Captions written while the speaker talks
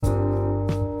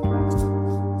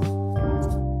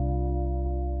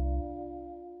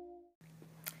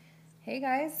Hey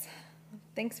guys,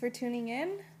 thanks for tuning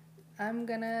in. I'm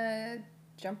gonna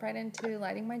jump right into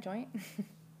lighting my joint.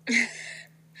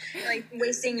 Like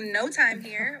wasting no time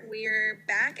here. We're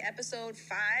back, episode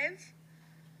 5.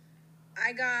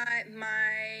 I got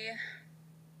my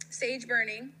sage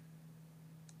burning.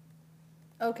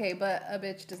 Okay, but a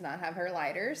bitch does not have her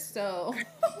lighters, so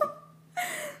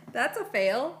that's a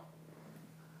fail.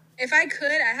 If I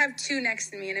could, I have 2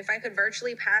 next to me, and if I could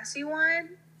virtually pass you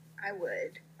one, I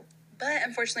would. But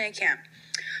unfortunately, I can't.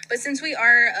 But since we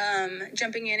are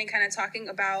jumping in and kind of talking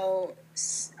about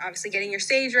obviously getting your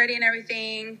sage ready and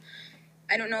everything,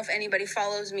 I don't know if anybody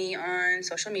follows me on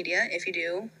social media. If you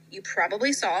do, you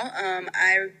probably saw.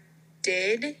 I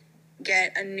did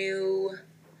get a new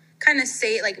kind of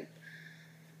like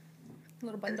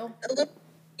Little bundle.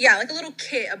 like a little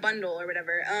kit, a bundle or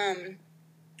whatever.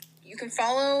 You can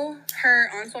follow her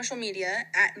on social media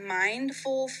at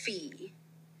Mindful Fee.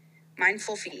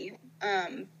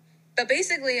 But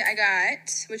basically, I got,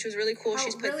 which was really cool.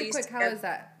 She's put really these quick. How is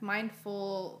that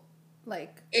mindful?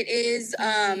 Like it is.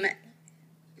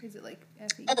 Is it like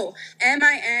F-E? Oh,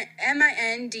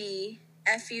 MINDFU.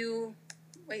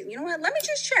 Wait, you know what? Let me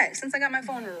just check since I got my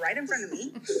phone right in front of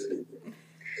me.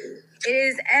 It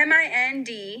is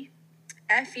MINDFUL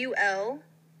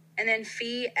and then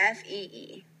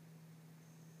FEE.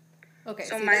 Okay,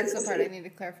 so that's the part I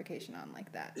needed clarification on,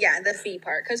 like that. Yeah, the Fee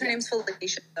part, because her name's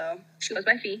Felicia, so she goes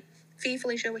by Fee,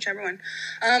 Felicia, whichever one.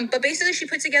 But basically, she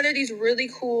put together these really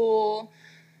cool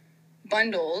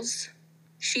bundles.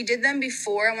 She did them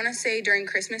before, I want to say during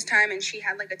Christmas time, and she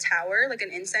had like a tower, like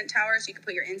an incense tower, so you could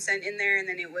put your incense in there, and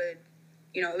then it would,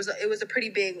 it was a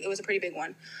pretty big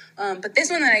one. But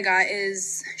this one that I got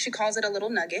is, she calls it a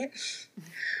little nugget.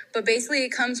 But basically,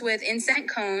 it comes with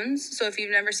incense cones. So if you've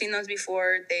never seen those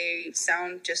before, they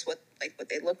sound just what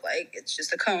they look like. It's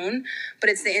just a cone, but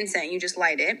it's the incense. You just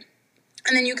light it,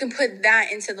 and then you can put that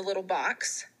into the little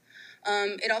box.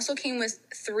 It also came with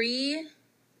 3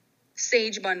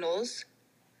 sage bundles,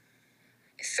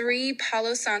 3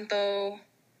 Palo Santo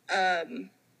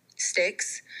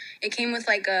sticks. It came with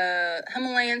like a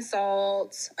Himalayan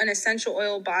salt, an essential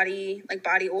oil body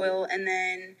oil, and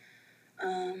then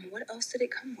what else did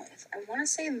it come with? I want to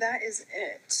say that is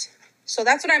it. So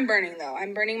that's what I'm burning, though.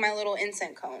 I'm burning my little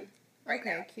incense cone right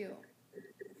now. Cute.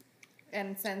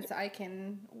 And since I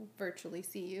can virtually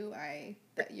see you,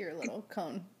 your little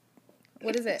cone.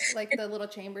 What is it? Like the little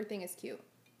chamber thing is cute.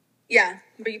 Yeah,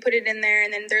 but you put it in there,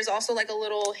 and then there's also like a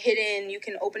little hidden, you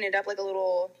can open it up like a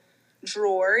little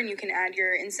drawer, and you can add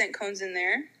your incense cones in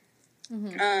there.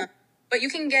 Mm-hmm. But you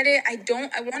can get it. I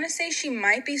want to say she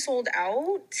might be sold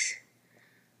out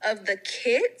of the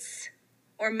kits,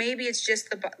 or maybe it's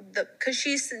just the because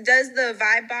she does the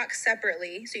vibe box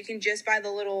separately, so you can just buy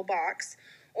the little box,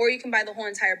 or you can buy the whole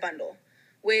entire bundle,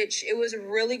 which it was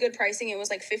really good pricing. It was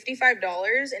like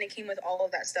 $55, and it came with all of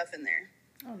that stuff in there.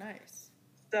 Oh, nice.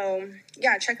 So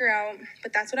yeah, check her out.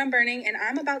 But that's what I'm burning, and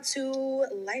I'm about to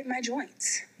light my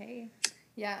joints. Hey,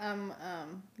 yeah, I'm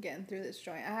getting through this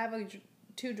joint. I have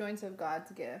 2 joints of God's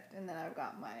gift, and then I've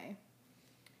got my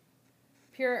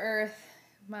pure earth.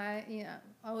 My,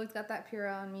 always got that pure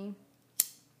on me.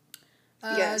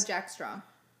 Yes. Jack Straw.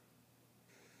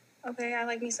 Okay, I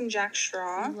like me some Jack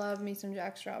Straw. Love me some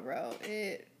Jack Straw, bro.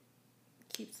 It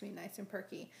keeps me nice and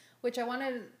perky. Which I want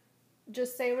to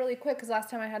just say really quick, because last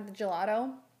time I had the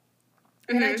gelato,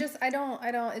 and I don't,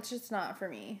 it's just not for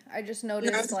me. I just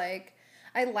noticed, like,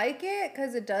 I like it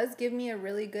because it does give me a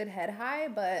really good head high,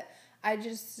 but I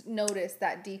just noticed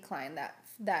that decline,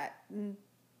 that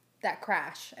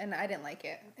crash, and I didn't like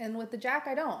it. And with the Jack,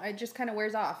 I don't. It just kind of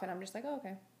wears off, and I'm just like, oh,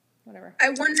 okay, whatever.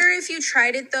 I wonder if you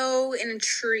tried it though in a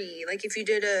tree. Like if you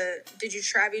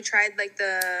have you tried like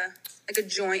a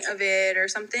joint of it or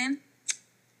something?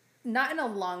 Not in a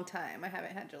long time. I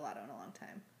haven't had gelato in a long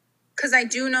time. Because I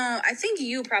do know, I think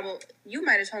you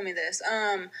might have told me this.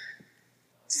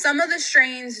 Some of the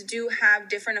strains do have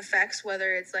different effects,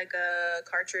 whether it's like a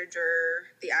cartridge or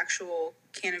the actual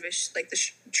cannabis, like the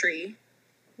tree.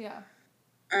 Yeah.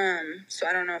 So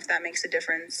I don't know if that makes a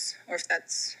difference or if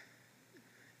that's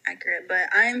accurate, but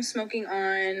I'm smoking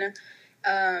on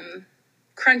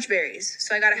crunch berries.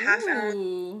 So I got a half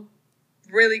ounce.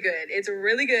 Really good. It's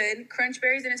really good. Crunch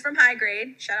berries, and it's from High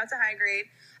Grade. Shout out to High Grade.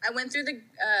 I went through the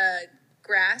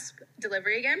Grasp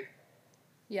delivery again.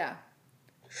 Yeah.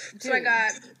 Dude. So I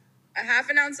got a half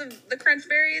an ounce of the crunch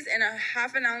berries and a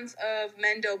half an ounce of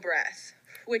Mendo Breath,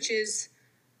 which is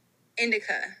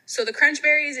indica. So the crunch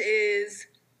berries is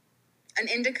an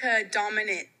indica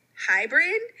dominant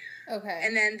hybrid. Okay.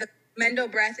 And then the Mendo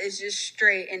Breath is just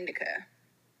straight indica.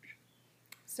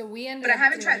 So we ended But up I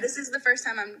haven't doing... tried. This is the first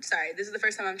time I'm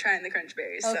trying the crunch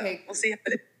berries. Okay. So we'll see how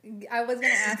it is. I was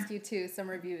going to ask you, too, some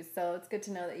reviews. So it's good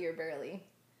to know that you're barely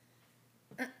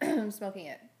smoking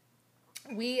it.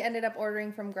 We ended up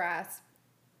ordering from Grasp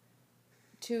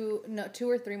 2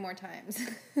 or 3 more times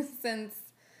since,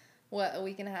 a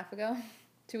week and a half ago?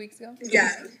 2 weeks ago?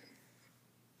 Yeah.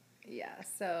 Yeah,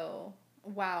 so...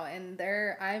 Wow, and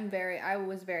I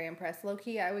was very impressed.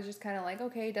 Low-key, I was just kind of like,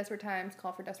 okay, desperate times,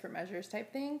 call for desperate measures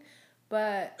type thing.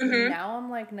 But now I'm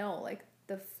like, no, like,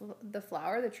 the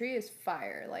flower, the tree is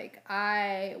fire. Like,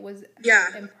 I was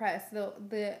impressed.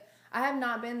 I have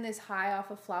not been this high off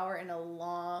of flower in a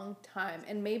long time.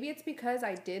 And maybe it's because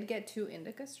I did get 2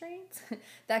 indica strains.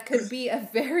 That could be a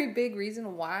very big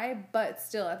reason why, but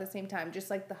still, at the same time,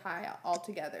 just like the high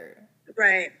altogether.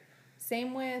 Right.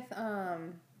 Same with,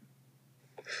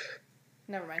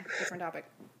 never mind. Different topic.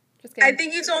 Just kidding. I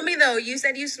think you told me, though. You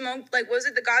said you smoked, like, was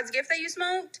it the God's gift that you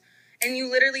smoked? And you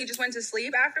literally just went to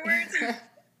sleep afterwards?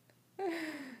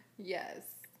 Yes.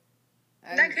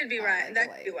 That could be right. Like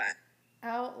that could be why.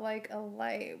 Out like a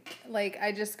light. Like,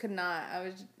 I just could not. I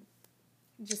was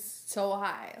just so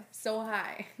high. So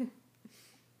high.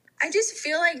 I just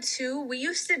feel like, too, we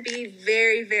used to be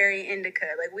very, very indica.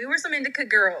 Like, we were some indica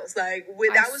girls. Like,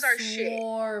 that was our shit. I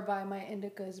swore by my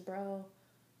indicas, bro.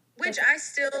 Which I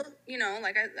still, you know,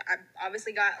 like, I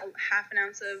obviously got half an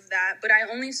ounce of that. But I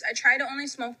try to only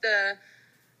smoke the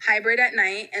hybrid at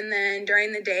night. And then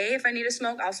during the day, if I need to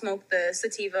smoke, I'll smoke the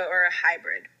sativa or a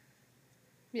hybrid.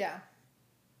 Yeah.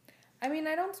 I mean,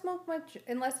 I don't smoke much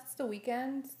unless it's the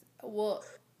weekends. Well,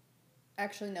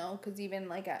 actually, no, because even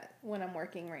like when I'm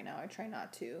working right now, I try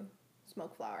not to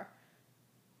smoke flower.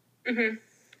 Mm-hmm.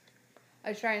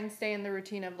 I try and stay in the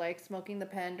routine of like smoking the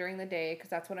pen during the day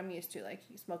because that's what I'm used to, like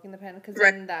smoking the pen. Because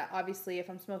then that obviously, if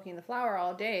I'm smoking the flower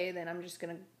all day, then I'm just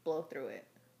gonna blow through it.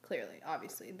 Clearly,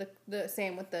 obviously, the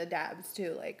same with the dabs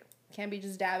too. Like can't be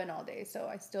just dabbing all day. So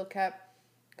I still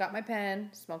got my pen,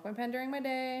 smoke my pen during my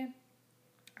day.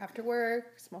 After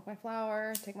work, smoke my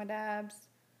flower, take my dabs.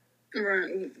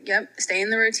 Yep, stay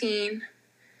in the routine.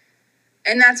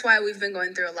 And that's why we've been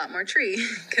going through a lot more tree,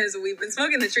 because we've been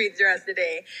smoking the tree throughout the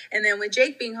day. And then with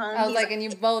Jake being home... I was like, and you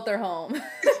both are home.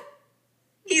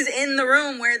 He's in the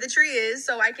room where the tree is,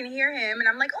 so I can hear him. And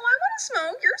I'm like, oh, I want to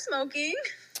smoke. You're smoking.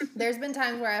 There's been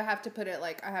times where I have to put it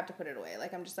away.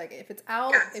 Like, I'm just like, if it's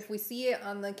out, if we see it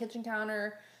on the kitchen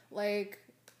counter, like,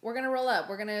 we're going to roll up.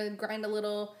 We're going to grind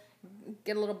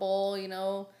get a little bowl, you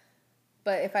know.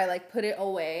 But if I, like, put it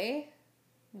away...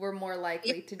 we're more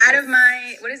likely to out of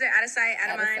my, what is it, out of sight,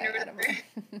 out of mind, or whatever.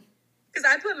 Because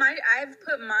I've put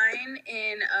mine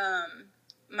in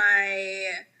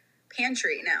my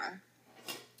pantry now.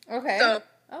 Okay. So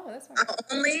that's fine.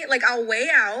 I'll weigh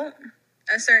out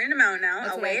a certain amount now.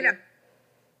 I'll weigh it out,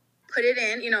 put it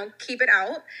in, you know, keep it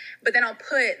out, but then I'll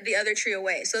put the other tree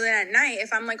away. So then at night,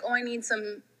 if I'm like, oh, I need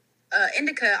some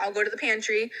indica, I'll go to the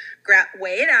pantry,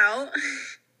 weigh it out.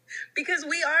 Because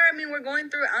we're going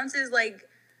through ounces, like,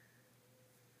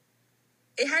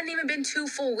 it hadn't even been 2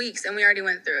 full weeks and we already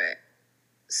went through it.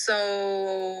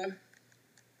 So,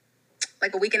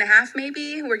 like a week and a half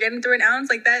maybe, we're getting through an ounce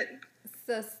like that.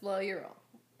 So slow you roll.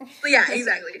 Yeah,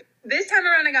 exactly. This time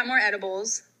around I got more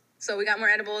edibles. So we got more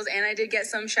edibles and I did get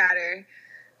some shatter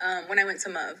when I went to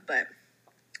Muhv. But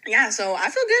yeah, so I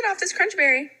feel good off this crunch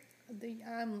berry.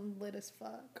 I'm lit as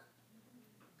fuck.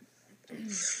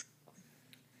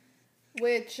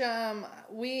 Which,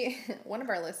 one of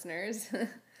our listeners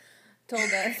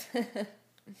told us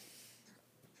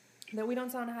that we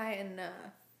don't sound high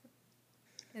enough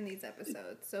in these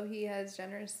episodes. So he has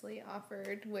generously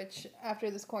offered, which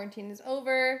after this quarantine is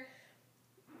over,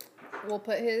 we'll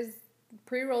put his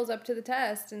pre-rolls up to the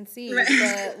test and see. Right.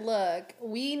 But look,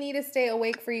 we need to stay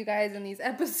awake for you guys in these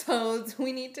episodes.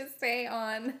 We need to stay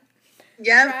on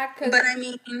track. But I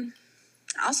mean...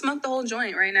 I'll smoke the whole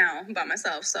joint right now by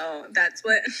myself, so that's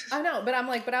what... I know, but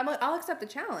I'll accept the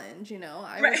challenge, you know.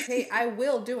 I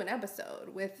will do an episode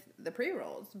with the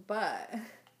pre-rolls, but...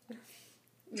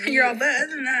 You're all bad,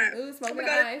 isn't that? Ooh, smoking the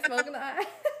eye. Smoking the eye!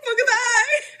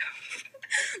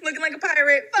 Looking like a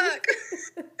pirate, fuck!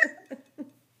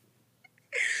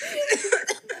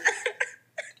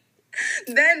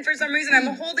 Then, for some reason,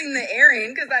 I'm holding the air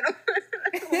in, because I'm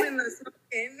holding the smoke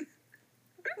in.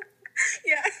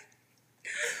 Yeah.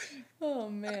 Oh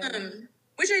man.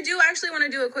 Which I do actually want to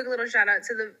do a quick little shout out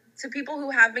to people who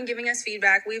have been giving us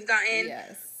feedback. We've gotten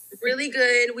really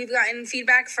good. We've gotten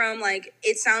feedback from, like,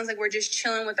 it sounds like we're just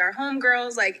chilling with our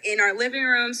homegirls, like in our living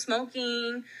room,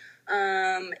 smoking.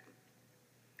 You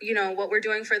know, what we're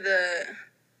doing for the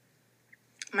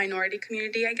minority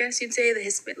community, I guess you'd say,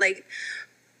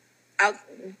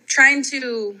 trying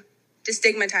to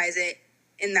destigmatize it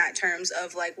in that terms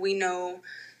of like, we know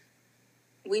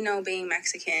being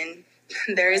Mexican,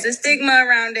 there is a stigma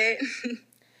around it.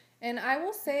 And I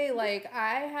will say, like,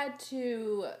 I had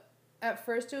to, at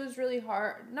first it was really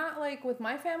hard, not like with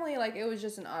my family, like it was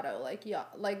just an auto, like, yeah,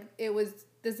 like it was,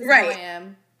 this is how I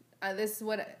am, this is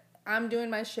what, I'm doing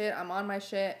my shit, I'm on my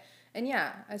shit, and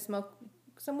yeah, I smoke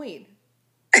some weed.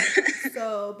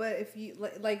 So, but if you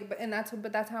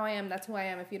that's how I am. That's who I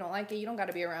am. If you don't like it, you don't got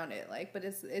to be around it. Like, but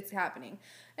it's happening.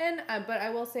 And but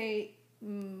I will say,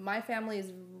 my family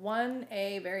is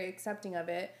very accepting of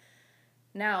it.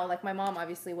 Now, like my mom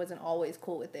obviously wasn't always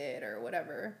cool with it or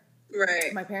whatever.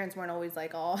 Right. My parents weren't always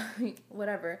like all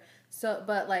whatever. So,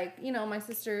 but like, you know, my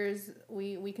sisters,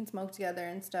 we can smoke together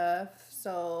and stuff.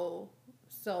 So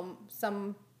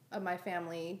some of my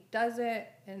family does it,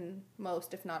 and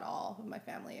most, if not all, of my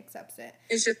family accepts it.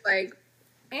 It's just like...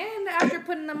 And after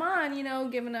putting them on, you know,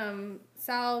 giving them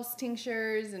salves,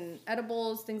 tinctures, and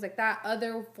edibles, things like that,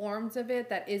 other forms of it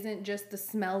that isn't just the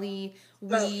smelly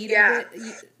weed of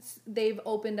it, they've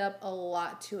opened up a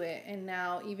lot to it. And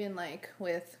now even, like,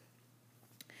 with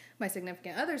my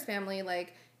significant other's family,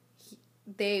 like,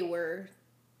 they were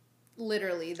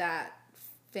literally that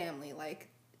family. Like,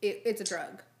 it's a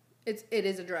drug. It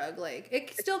is a drug. Like,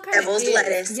 it still kind of is.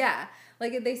 Lettuce. Yeah.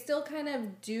 Like, they still kind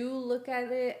of do look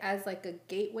at it as, like, a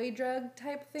gateway drug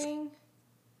type thing.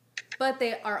 But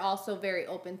they are also very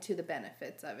open to the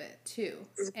benefits of it, too.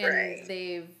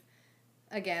 And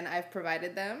I've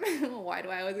provided them. Why do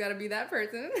I always got to be that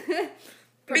person?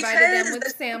 Provided them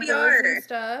with samples and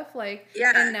stuff. Like,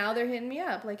 and now they're hitting me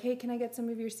up. Like, hey, can I get some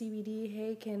of your CBD?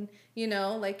 Hey, can you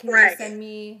send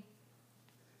me...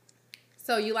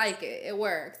 So you like it. It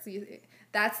works.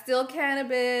 That's still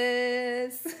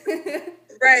cannabis.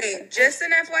 Right. Just an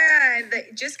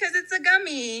FYI. Just because it's a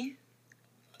gummy,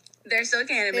 there's still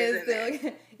cannabis in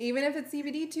there. Even if it's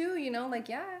CBD too, you know, like,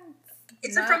 yeah.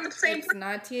 It's not, from the same... It's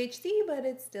not THC, but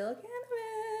it's still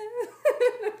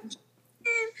cannabis.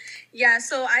 Yeah,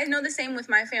 so I know the same with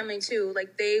my family too.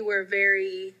 Like, they were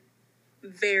very,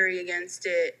 very against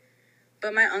it.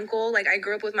 But my uncle, like, I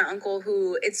grew up with my uncle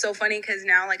who, it's so funny because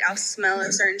now, like, I'll smell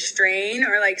a certain strain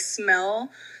or, like, smell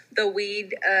the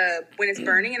weed when it's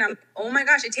burning. And I'm, oh, my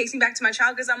gosh, it takes me back to my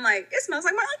child because I'm like, it smells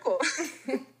like my uncle.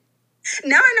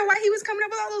 Now I know why he was coming up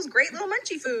with all those great little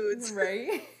munchy foods.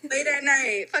 Right. Late at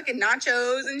night. Fucking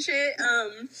nachos and shit.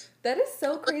 That is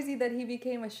so crazy that he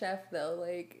became a chef, though.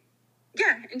 Like,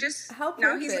 yeah, and just... How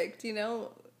perfect, you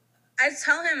know? I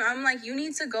tell him, I'm like, you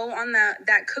need to go on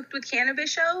that Cooked with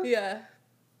Cannabis show. Yeah.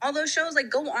 All those shows,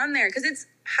 like, go on there. Because it's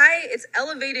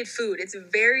elevated food. It's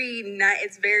very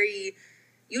nice.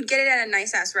 You'd get it at a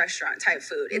nice-ass restaurant type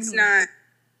food. Mm-hmm. It's not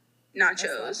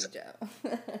nachos.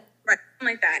 Right, something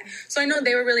like that. So I know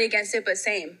they were really against it, but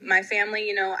same. My family,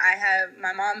 you know, I have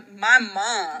my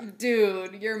mom.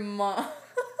 Dude, your mom.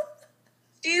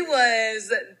 She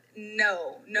was...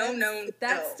 No.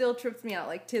 That still trips me out,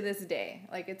 like, to this day.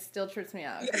 Like, it still trips me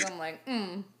out, because I'm like,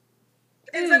 And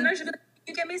so no, she'd be like,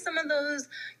 you get me some of those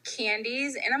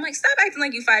candies? And I'm like, stop acting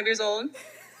like you 5 years old.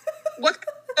 What?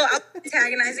 So I was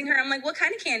antagonizing her. I'm like, what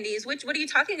kind of candies? What are you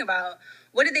talking about?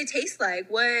 What did they taste like?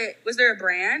 What, was there a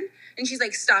brand? And she's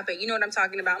like, stop it. You know what I'm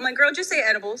talking about. I'm like, girl, just say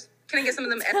edibles. Can I get some of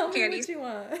them edible candies? Tell me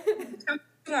what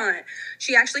you want.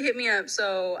 She actually hit me up,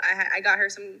 so I got her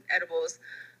some edibles.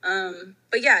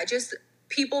 But yeah, just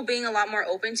people being a lot more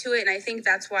open to it. And I think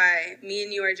that's why me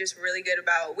and you are just really good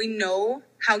about, we know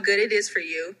how good it is for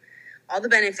you, all the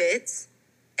benefits,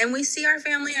 and we see our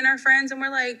family and our friends and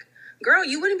we're like, girl,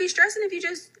 you wouldn't be stressing if you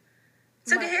just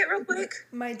took a hit real quick.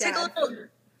 My dad. Take a little...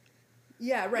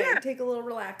 Yeah, right. Yeah. Take a little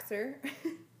relaxer.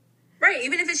 Right.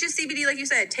 Even if it's just CBD, like you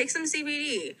said, take some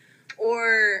CBD.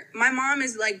 Or my mom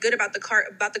is like good about the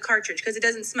cartridge because it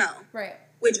doesn't smell. Right.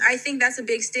 Which I think that's a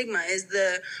big stigma, is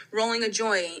the rolling a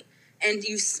joint and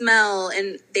you smell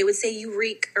and they would say you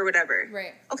reek or whatever.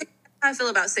 Right. Okay, that's how I feel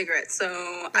about cigarettes.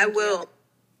 So I will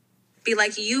be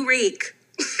like, you reek.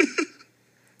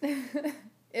 Ew,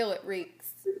 it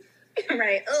reeks.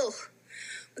 Right. Ugh.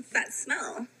 What's that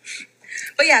smell?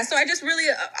 But yeah, so I just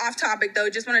really, off topic though,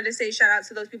 just wanted to say shout out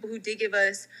to those people who did give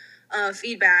us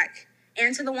feedback,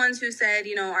 and to the ones who said,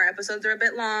 you know, our episodes are a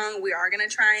bit long. We are going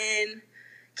to try and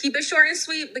keep it short and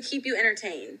sweet, but keep you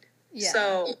entertained. Yeah.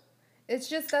 So it's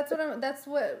just, that's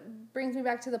what brings me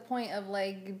back to the point of,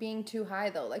 like, being too high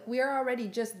though. Like, we are already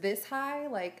just this high.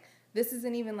 Like, this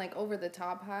isn't even like over the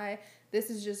top high. This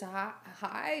is just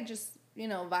high, just, you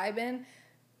know, vibing.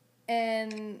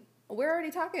 And we're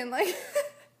already talking like...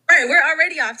 Right, we're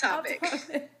already off topic.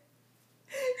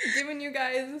 Giving you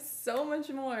guys so much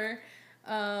more.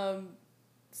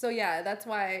 So yeah, that's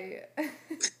why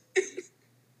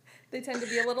they tend to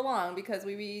be a little long because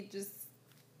we be just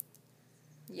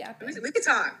yapping. We could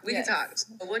talk. We could talk. So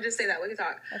we'll just say that. We could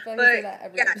talk. I feel like we say that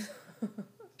every episode.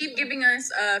 Keep giving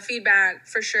us feedback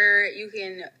for sure. You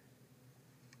can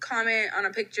comment on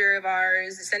a picture of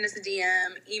ours, send us a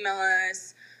DM, email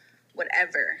us,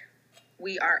 whatever.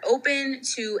 We are open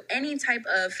to any type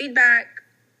of feedback,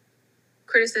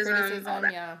 criticism, all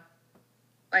that. Yeah.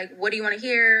 Like, what do you want to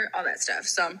hear? All that stuff.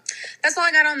 So that's all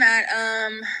I got on that.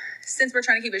 Since we're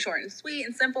trying to keep it short and sweet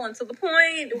and simple and to the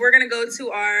point, we're going to go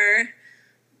to our,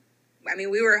 I mean,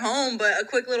 we were home, but a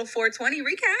quick little 420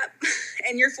 recap.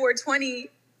 And you're 422.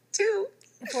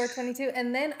 422.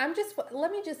 And then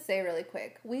let me just say really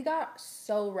quick. We got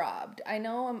so robbed. I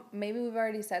know maybe we've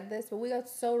already said this, but we got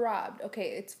so robbed.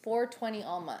 Okay, it's 420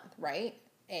 all month, right?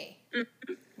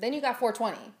 Mm-hmm. Then you got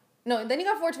 420. No, then you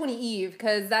got 420 Eve,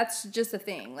 because that's just a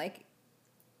thing. Like,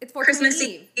 it's 420 Christmas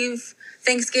Eve,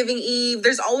 Thanksgiving Eve.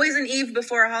 There's always an Eve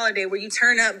before a holiday where you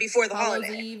turn up before the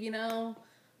holiday. Eve, you know.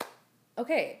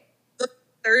 Okay.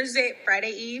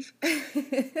 Friday Eve.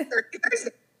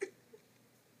 Thursday.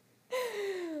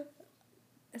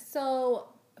 So,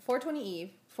 420 Eve,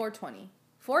 420,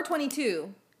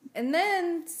 422, and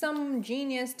then some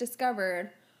genius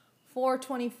discovered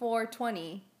 424,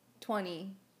 20,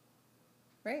 20,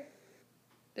 right?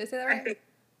 Did I say that right?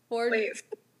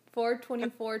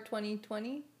 424, 20,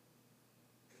 20?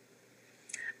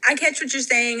 I catch what you're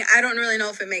saying. I don't really know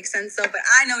if it makes sense, though, but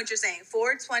I know what you're saying.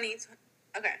 420,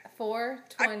 okay.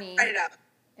 420. Write it up.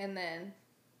 And then,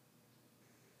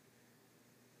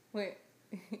 wait.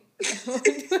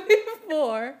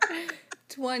 4,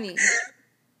 20.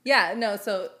 Yeah, no,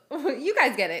 so you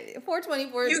guys get it.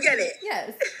 424. You get it.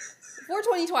 Yes.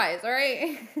 420 twice, all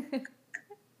right?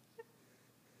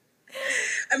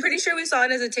 I'm pretty sure we saw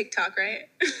it as a TikTok, right?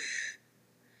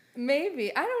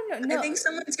 Maybe. I don't know. No. I think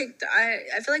someone I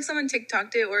feel like someone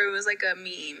TikToked it, or it was like a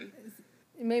meme.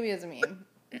 Maybe it was a meme.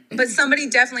 But somebody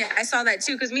definitely, I saw that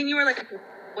too, because me and you were like,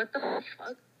 what the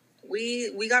fuck?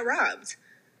 We got robbed.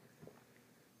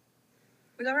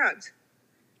 We got robbed.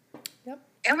 Yep.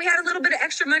 And we had a little bit of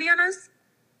extra money on us.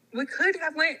 We could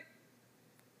have went.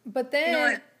 But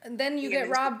then you get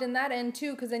robbed in that end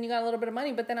too, because then you got a little bit of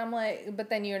money. But then I'm like, but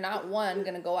then you're not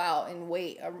going to go out and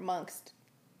wait amongst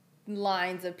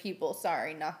lines of people.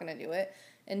 Sorry, not going to do it.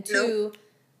 And two,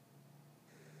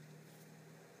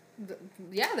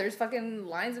 there's fucking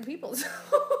lines of people. So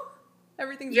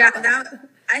everything's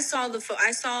I saw the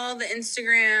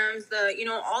Instagrams,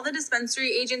 all the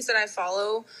dispensary agents that I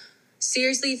follow.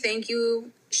 Seriously, thank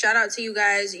you. Shout out to you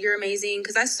guys. You're amazing.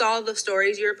 Because I saw the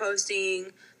stories you were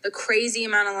posting, the crazy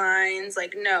amount of lines.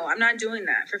 Like, no, I'm not doing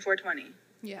that for 420.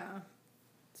 Yeah.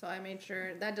 So I made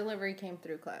sure that delivery came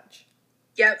through clutch.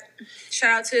 Yep.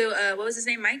 Shout out to, what was his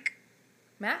name, Mike?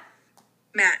 Matt.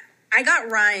 I got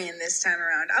Ryan this time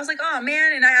around. I was like, oh,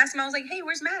 man. And I asked him, I was like, hey,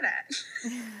 where's Matt at?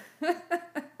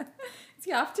 Is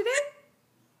he off today?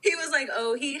 He was like,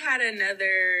 oh, he had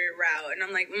another route. And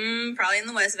I'm like, probably in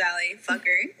the West Valley.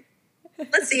 Fucker.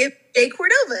 Let's see if Jay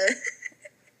Cordova.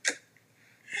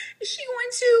 Is she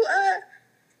going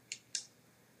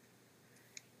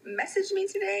to message me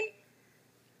today?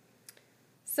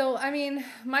 So, I mean,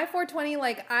 my 420,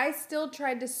 like, I still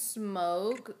tried to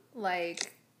smoke,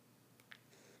 like,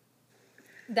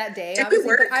 that day. Did we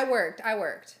work? But I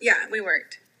worked. Yeah, we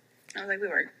worked. I was like, we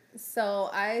worked. So,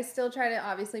 I still try to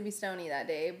obviously be stony that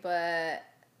day, but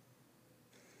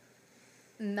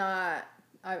not,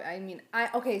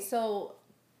 so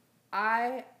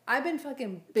I've been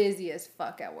fucking busy as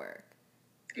fuck at work.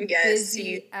 Yes.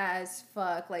 Busy as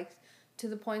fuck. Like, to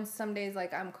the point some days,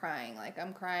 like, I'm crying. Like,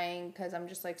 I'm crying because I'm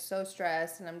just, like, so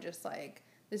stressed. And I'm just, like,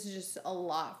 this is just a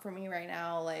lot for me right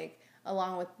now. Like,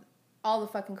 along with all the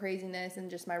fucking craziness and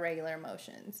just my regular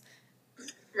emotions.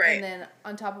 Right. And then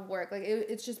on top of work, like,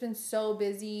 it's just been so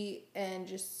busy and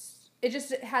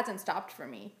it hasn't stopped for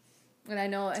me. And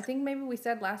I think maybe we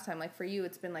said last time, like, for you,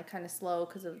 it's been, like, kind of slow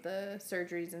because of the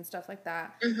surgeries and stuff like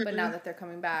that. Mm-hmm. But now that they're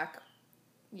coming back,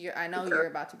 I know you're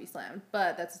about to be slammed.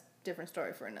 But that's a different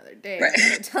story for another day,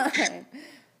 another time.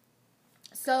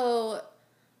 So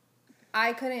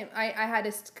I had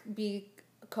to be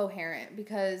coherent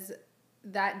because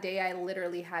that day I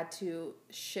literally had to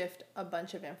shift a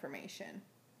bunch of information.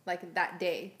 Like, that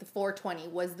day, the 420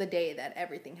 was the day that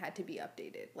everything had to be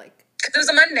updated. Like, it was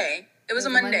a Monday. It was a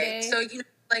Monday. So,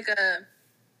 like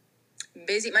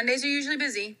busy. Mondays are usually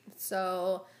busy.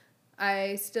 So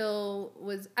I still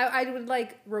was, I would,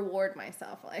 like, reward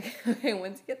myself. Like, okay,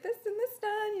 once you get this and this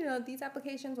done, these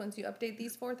applications, once you update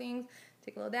these 4 things,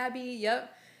 take a little dabby,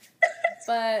 yep.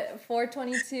 But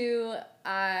 422,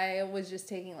 I was just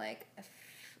taking like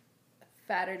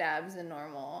fatter dabs than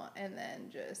normal, and then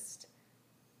just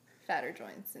fatter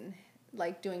joints, and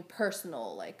like doing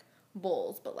personal like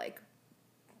bowls, but like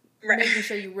making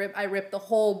sure I rip the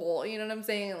whole bowl. You know what I'm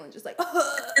saying? And just like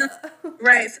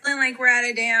right, feeling like we're at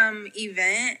a damn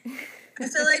event. I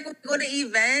feel like when we go to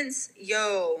events,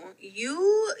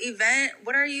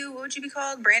 what would you be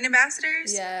called? Brand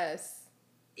ambassadors? Yes.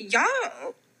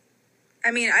 Y'all,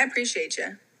 I mean, I appreciate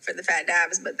you for the fat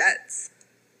dabs, but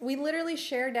we literally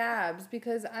share dabs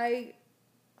because my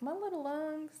little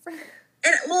lungs.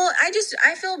 And, well,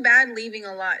 I feel bad leaving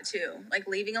a lot, too. Like,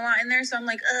 leaving a lot in there, so I'm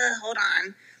like, hold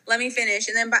on. Let me finish.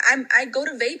 And then I go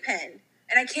to Vape Pen,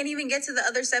 and I can't even get to the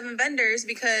other 7 vendors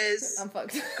because I'm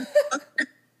fucked.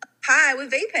 Hi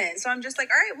with Vape Pen. So I'm just like,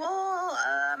 all right, well,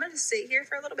 I'm going to just sit here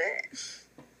for a little bit.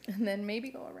 And then maybe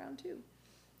go around, too.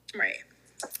 Right.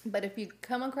 But if you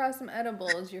come across some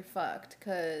edibles, you're fucked,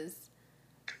 because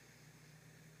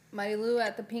Mighty Lou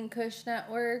at the Pink Kush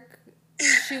Network,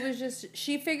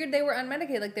 she figured they were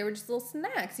unmedicated. Like, they were just little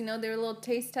snacks, you know? They were little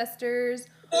taste testers.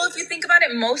 Well, if you think about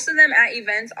it, most of them at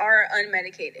events are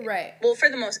unmedicated. Right. Well, for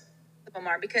the most of them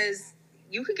are, because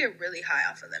you could get really high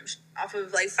off of them. Off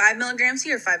of, like, 5 milligrams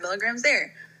here, 5 milligrams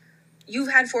there. You've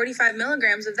had 45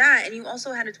 milligrams of that, and you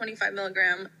also had a 25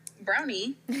 milligram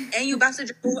brownie, and you about to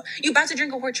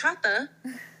drink a horchata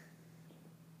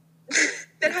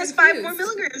that has 5 more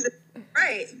milligrams.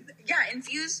 Right. Yeah,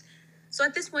 infused. So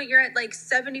at this point, you're at like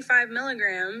 75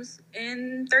 milligrams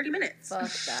in 30 minutes.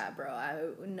 Fuck that,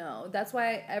 bro. No. That's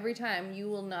why every time you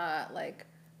will not, like,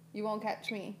 you won't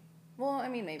catch me. Well, I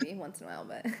mean, maybe once in a while,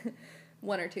 but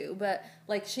 1 or 2. But,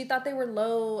 like, she thought they were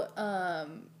low,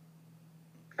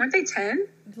 weren't they 10?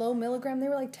 Low milligram. They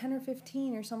were like 10 or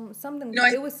 15 or something. No,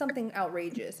 it was something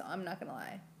outrageous. I'm not going to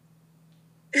lie.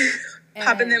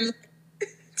 Popping them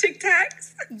Tic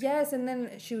Tacs. Yes, and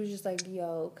then she was just like,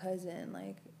 yo, cousin,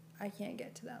 like, I can't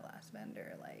get to that last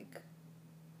vendor. Like,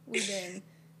 we've been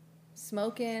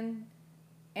smoking,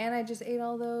 and I just ate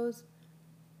all those.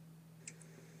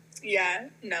 Yeah,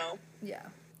 no. Yeah.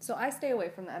 So I stay away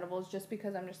from the edibles just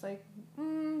because I'm just like,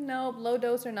 nope, low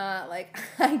dose or not. Like,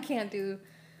 I can't do.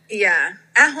 Yeah.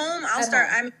 At home,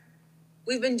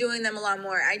 we've been doing them a lot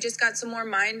more. I just got some more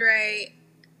Mind Right.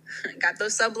 Got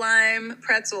those Sublime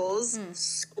pretzels.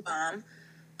 So bomb.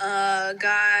 I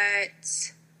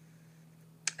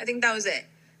think that was it.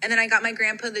 And then I got my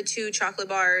grandpa the 2 chocolate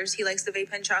bars. He likes the Vape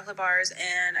Pen chocolate bars.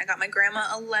 And I got my grandma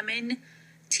a lemon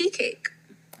tea cake.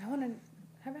 Have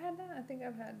I had that? I think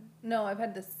I've had. No, I've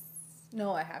had this.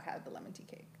 No, I have had the lemon tea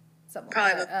cake.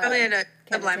 Probably at a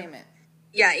Sublime.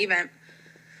 Yeah, event.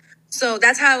 So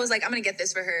that's how I was like, I'm going to get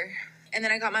this for her. And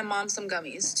then I got my mom some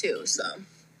gummies too. So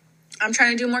I'm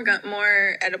trying to do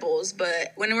more edibles.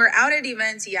 But when we're out at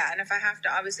events, yeah. And if I have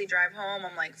to obviously drive home,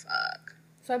 I'm like, fuck.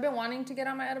 So I've been wanting to get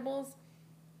on my edibles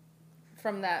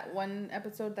from that one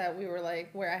episode that we were like,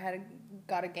 where I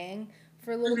got a gang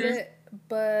for a little bit.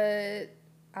 But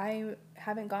I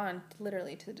haven't gone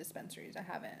literally to the dispensaries. I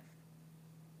haven't.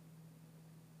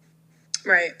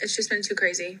 Right. It's just been too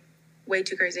crazy. Way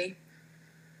too crazy.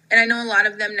 And I know a lot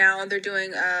of them now, they're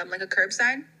doing like a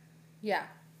curbside. Yeah.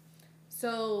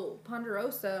 So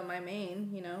Ponderosa, my main,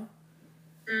 you know.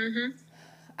 Mm-hmm.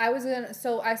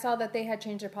 I saw that they had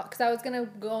changed their because I was going to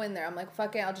go in there. I'm like,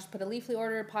 fuck it, I'll just put a Leafly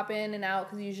order, pop in and out,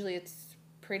 because usually it's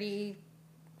pretty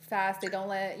fast. They don't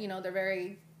they're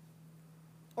very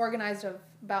organized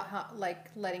about how,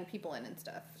 like, letting people in and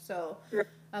stuff. So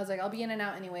I was like, I'll be in and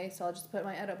out anyway, so I'll just put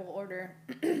my edible order.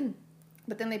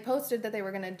 But then they posted that they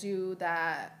were going to do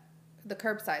the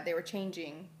curbside. They were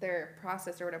changing their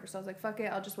process or whatever. So I was like, fuck it,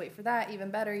 I'll just wait for that. Even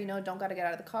better, don't got to get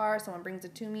out of the car. Someone brings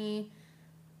it to me.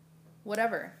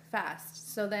 Whatever,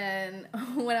 fast. So then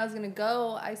when I was going to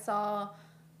go, I saw,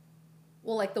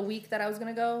 well, like the week that I was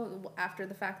going to go, after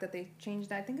the fact that they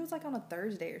changed it, I think it was like on a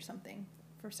Thursday or something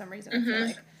for some reason. I feel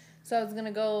like. So I was going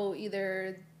to go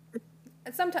either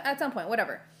at some point,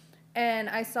 whatever. And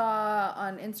I saw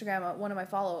on Instagram, one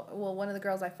of the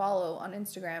girls I follow on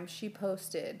Instagram, she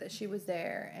posted that she was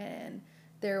there and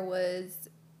there was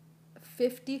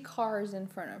 50 cars in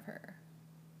front of her.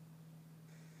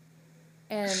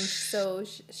 And so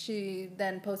she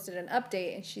then posted an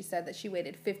update, and she said that she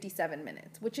waited 57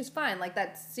 minutes, which is fine. Like,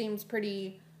 that seems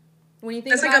pretty, when you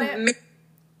think about it.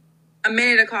 A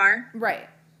minute a car. Right.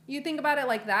 You think about it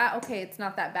like that, okay, it's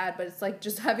not that bad, but it's like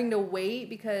just having to wait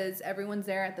because everyone's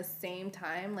there at the same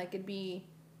time. Like, it'd be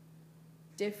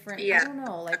different. Yeah. I don't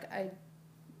know. Like, I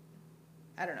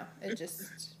don't know. It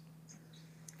just,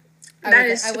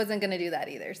 I wasn't going to do that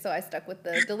either. So I stuck with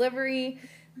the delivery.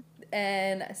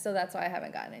 And so that's why I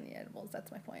haven't gotten any edibles.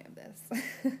 That's my point of this.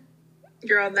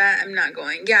 Girl, that I'm not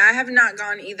going. Yeah, I have not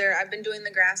gone either. I've been doing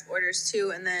the grasp orders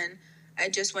too, and then I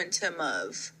just went to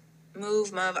Muv.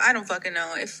 Muv. I don't fucking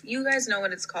know. If you guys know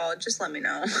what it's called, just let me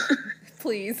know.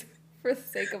 Please, for the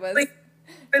sake of us. Like,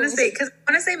 for the sake, because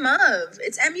I want to say Muv.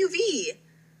 It's MUV.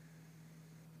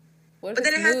 What if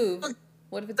it's Moov?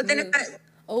 What if it's Moov?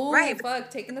 Oh, right. Fuck.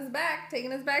 Taking us back to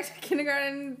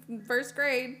kindergarten, first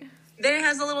grade. Then it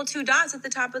has the little 2 dots at the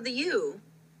top of the U.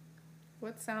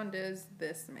 What sound does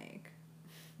this make?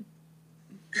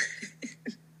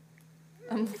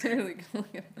 I'm literally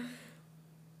going.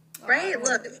 Right?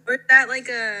 Look, or is that like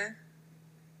a...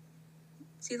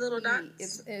 See little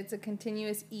dots? It's a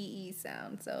continuous EE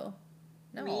sound, so...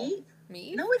 No.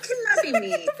 Me? No, it cannot be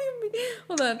me.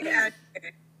 Hold on. Yeah.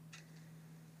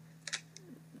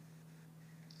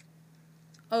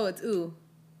 Oh, it's ooh.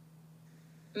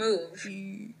 Move.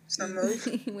 So move.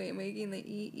 Wait, making the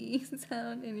EE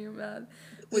sound in your mouth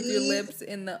with your lips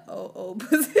in the OO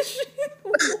position.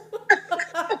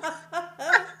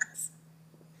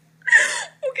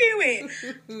 Okay, wait.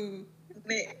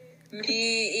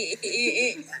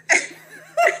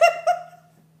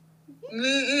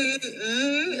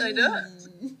 Like that?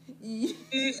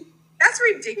 That's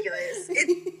ridiculous.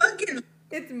 It's fucking...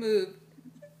 It's Moov.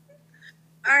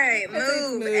 Alright,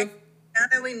 Moov. Now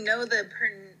that we know the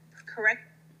correct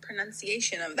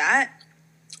pronunciation of that,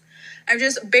 I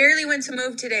just barely went to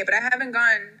Moov today, but I haven't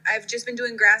gone. I've just been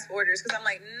doing grasp orders because I'm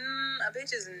like, a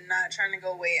bitch is not trying to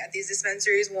go wait at these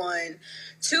dispensaries. 1,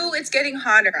 2, it's getting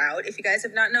hotter out. If you guys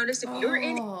have not noticed, if you're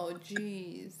in... Oh,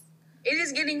 jeez. It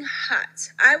is getting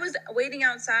hot. I was waiting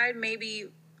outside maybe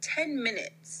 10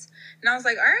 minutes. And I was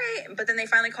like, all right. But then they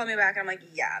finally called me back. And I'm like,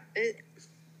 yeah,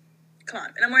 come on.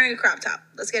 And I'm wearing a crop top.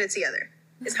 Let's get it together.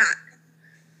 It's hot.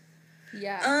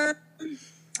 Yeah.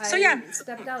 I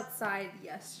stepped outside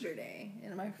yesterday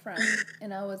in my front.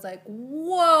 And I was like,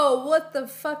 whoa, what the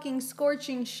fucking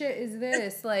scorching shit is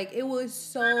this? Like, it was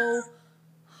so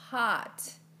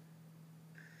hot.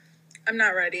 I'm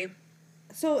not ready.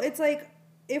 So it's like,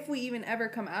 if we even ever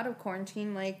come out of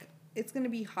quarantine, like, it's going to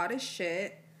be hot as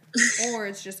shit, or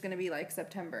it's just going to be, like,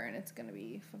 September, and it's going to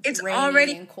be rainy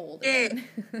already and cold again.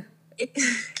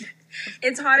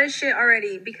 It's hot as shit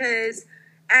already, because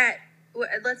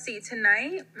let's see,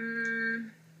 tonight,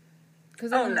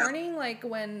 because in the morning, like,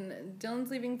 when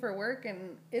Dylan's leaving for work,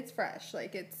 and it's fresh,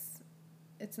 like, it's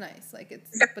nice, like,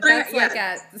 but that's, like,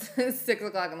 at 6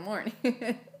 o'clock in the morning.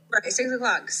 Right, 6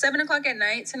 o'clock. 7 o'clock at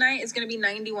night, tonight, is going to be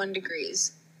 91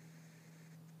 degrees.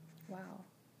 Wow.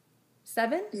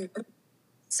 7?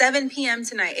 7 p.m.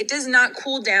 tonight. It does not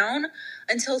cool down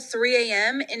until 3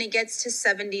 a.m. and it gets to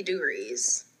 70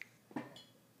 degrees.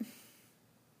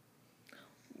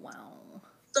 Wow.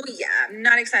 So yeah, I'm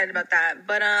not excited about that.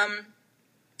 But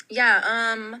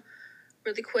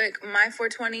really quick, my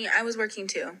 420, I was working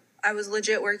too. I was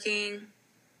legit working,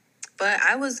 but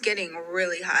I was getting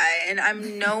really high, and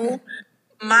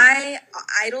my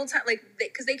idle time, like,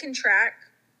 because they can track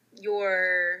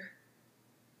your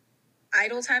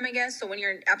idle time, I guess. So when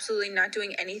you're absolutely not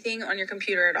doing anything on your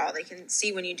computer at all, they can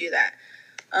see when you do that.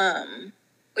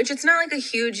 Which it's not like a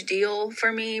huge deal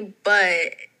for me,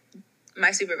 but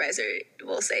my supervisor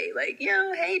will say, like,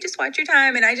 hey, just watch your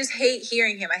time. And I just hate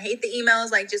hearing him. I hate the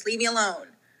emails, like, just leave me alone.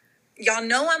 Y'all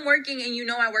know I'm working, and you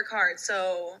know I work hard,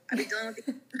 so I be dealing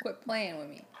with Quit playing with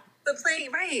me. Quit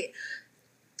playing, right.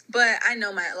 But I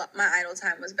know my idle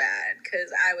time was bad,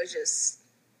 because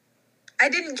I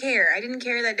didn't care. I didn't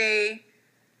care that day.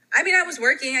 I mean, I was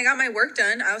working. I got my work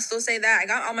done. I'll still say that. I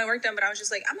got all my work done, but I was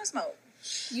just like, I'm going to smoke.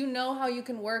 You know how you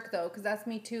can work, though, because that's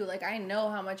me, too. Like, I know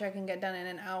how much I can get done in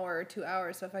an hour or 2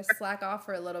 hours. So if I slack off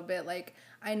for a little bit, like,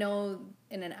 I know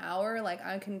in an hour, like,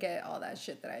 I can get all that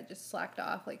shit that I just slacked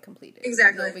off, like, completed.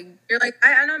 Exactly. You're like,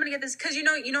 I know I'm going to get this. Because you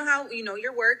know how,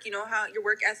 your work, how your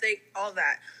work ethic, all of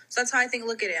that. So that's how I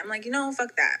look at it. I'm like,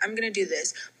 fuck that. I'm going to do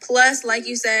this. Plus, like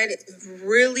you said, it's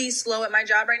really slow at my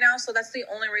job right now. So that's the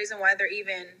only reason why they're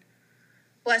even,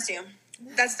 bless you.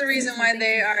 That's the reason why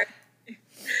they are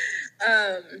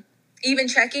even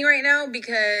checking right now,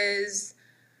 because,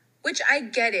 which I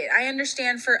get it. I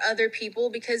understand for other people,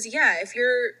 because if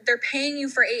they're paying you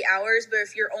for 8 hours, but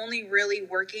if you're only really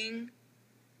working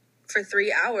for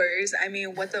 3 hours, I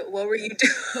mean, what were you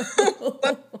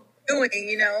doing,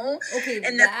 Okay,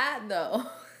 and that though.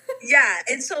 Yeah,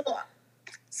 and so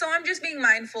I'm just being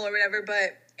mindful or whatever,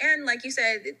 and like you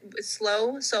said, it's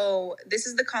slow, so this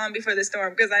is the calm before the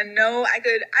storm, because I know I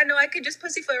could just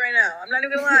pussyfoot right now. I'm not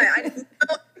even gonna lie. I just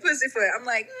know pussyfoot. I'm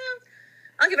like,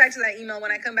 I'll get back to that email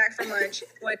when I come back from lunch.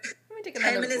 What, Let me take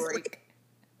 10 minutes break.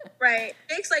 Right.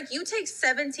 Jake's like, you take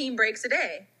 17 breaks a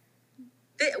day.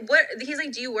 What? He's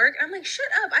like, do you work? And I'm like, shut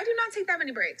up. I do not take that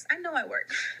many breaks. I know I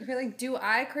work. You're like, do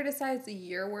I criticize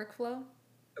your workflow?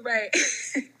 Right.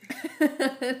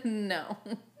 No.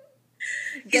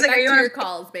 He's Get like, back to your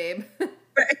calls, babe.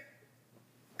 Right.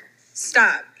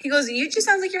 Stop. He goes, you just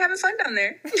sound like you're having fun down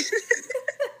there.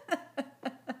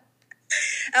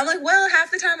 I'm like, well,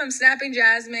 half the time I'm snapping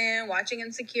Jasmine, watching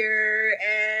Insecure,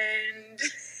 and...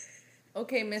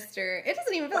 Okay, mister. It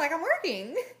doesn't even feel like I'm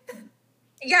working.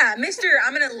 Yeah, mister,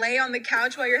 I'm going to lay on the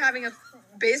couch while you're having a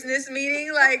business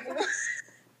meeting. Like,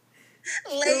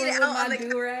 laid out on the couch.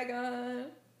 do-rag on.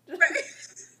 Right.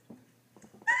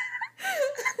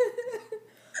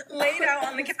 Laid out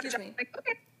on the couch. I'm like,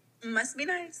 okay, must be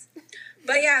nice.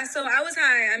 But yeah, so I was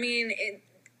high. I mean,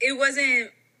 it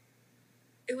wasn't...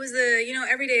 It was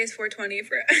every day is 420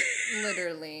 for us.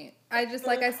 Literally. I just,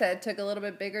 like I said, took a little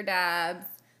bit bigger dabs,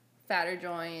 fatter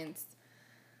joints.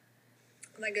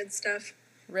 All that good stuff.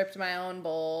 Ripped my own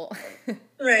bowl.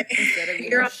 Right. Instead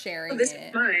of, sharing this it.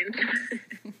 Is mine.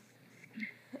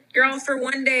 Girl, for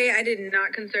one day, I did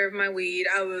not conserve my weed.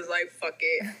 I was like, fuck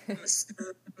it. I'm going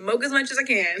to smoke as much as I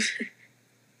can.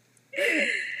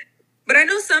 But I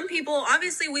know some people,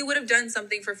 obviously we would have done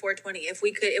something for 420 if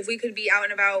we could be out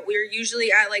and about. We're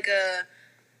usually at like a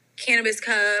cannabis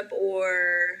cup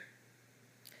or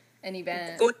an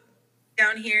event. Go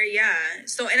down here, yeah.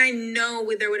 So, and I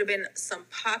know there would have been some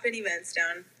poppin' events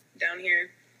down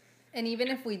here. And even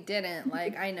if we didn't,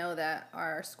 like, I know that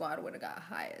our squad would have got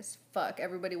high as fuck.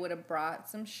 Everybody would have brought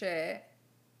some shit.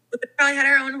 We probably had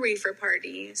our own reefer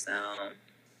party, so...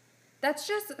 That's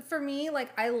just, for me, like,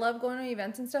 I love going to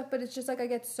events and stuff, but it's just, like, I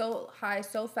get so high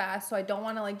so fast, so I don't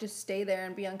want to, like, just stay there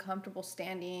and be uncomfortable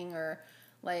standing or,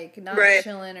 like, not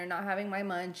chilling or not having my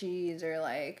munchies or,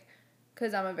 like,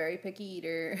 because I'm a very picky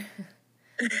eater.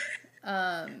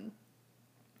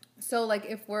 So, like,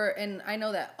 and I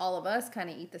know that all of us kind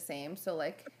of eat the same, so,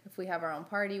 like, if we have our own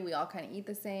party, we all kind of eat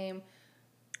the same.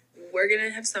 We're going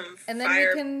to have some and then we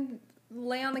can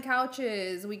lay on the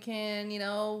couches, we can,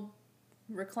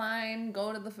 recline,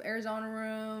 go to the Arizona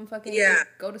room, fucking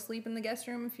go to sleep in the guest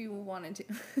room if you wanted to.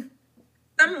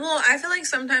 I feel like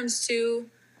sometimes too,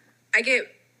 I get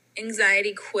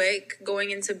anxiety quick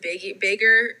going into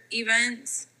bigger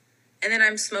events, and then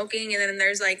I'm smoking, and then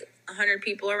there's like 100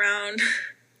 people around.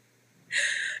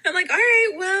 I'm like, all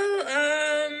right,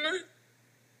 well,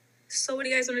 so what do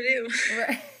you guys want to do?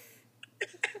 Right.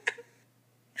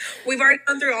 We've already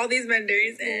gone through all these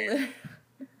vendors, and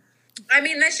I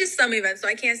mean, that's just some events, so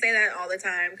I can't say that all the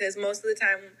time, because most of the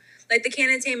time, like, the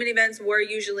Canatainment events, we're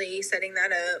usually setting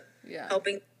that up,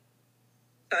 helping,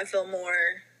 so I feel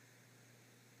more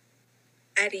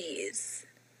at ease.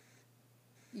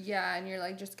 Yeah, and you're,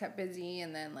 like, just kept busy,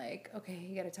 and then, like, okay,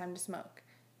 you got a time to smoke,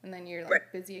 and then you're,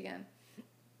 like, busy again.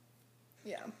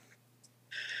 Yeah.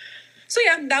 So,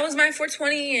 yeah, that was my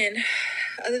 420, and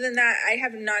other than that, I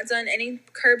have not done any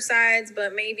curbsides,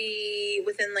 but maybe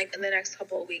within, like, the next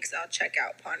couple of weeks, I'll check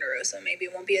out Ponderosa. Maybe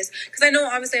it won't be as... Because I know,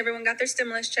 obviously, everyone got their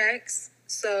stimulus checks,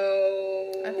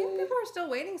 so... I think people are still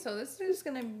waiting, so this is just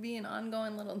going to be an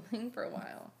ongoing little thing for a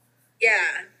while.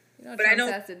 Yeah. But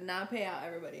Trump did not pay out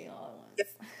everybody all at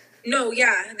once. No,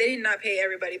 yeah, they did not pay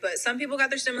everybody, but some people got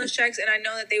their stimulus checks, and I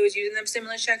know that they was using them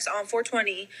stimulus checks on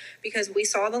 420 because we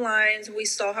saw the lines, we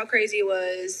saw how crazy it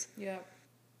was. Yeah.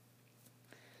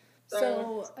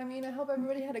 So, I mean, I hope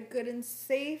everybody had a good and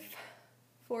safe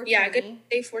 420. Yeah, good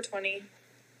safe 420.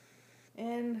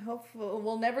 And hopefully,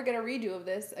 we'll never get a redo of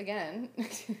this again.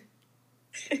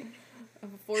 Of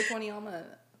 420 all month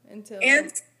until...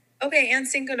 And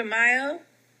Cinco de Mayo.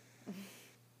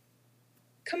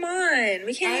 Come on,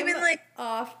 we can't even, like...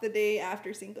 off the day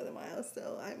after Cinco de Mayo,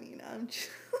 so, I mean, I'm just...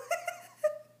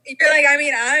 You're like, I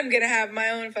mean, I'm gonna have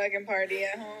my own fucking party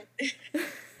at home.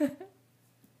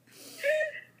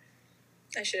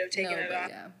 I should have taken it off.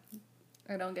 Yeah.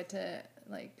 I don't get to,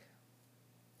 like,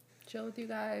 chill with you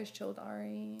guys, chill with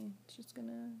Ari. It's just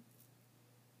gonna...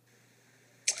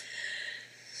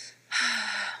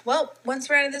 Well, once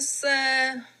we're out of this...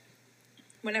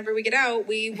 Whenever we get out,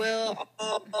 we will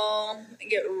all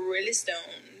get really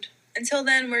stoned. Until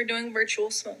then, we're doing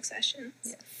virtual smoke sessions.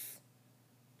 Yes.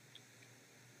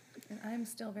 And I'm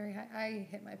still very high. I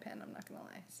hit my pen, I'm not going to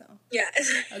lie. So yeah.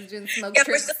 I was doing smoke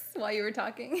tricks while you were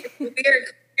talking. We are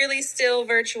clearly still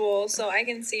virtual, so I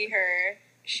can see her.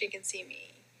 She can see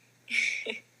me.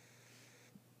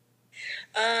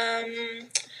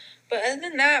 But other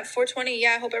than that, 420,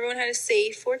 yeah, I hope everyone had a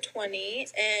safe 420.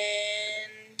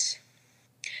 And...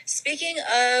 Speaking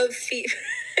of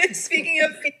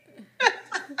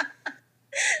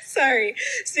Sorry.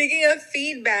 Speaking of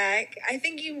feedback, I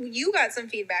think you got some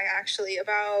feedback actually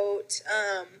about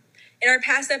in our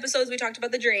past episodes we talked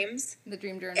about the dreams. The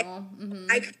dream journal. Mm-hmm.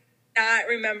 I could not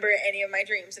remember any of my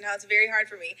dreams and how it's very hard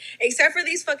for me. Except for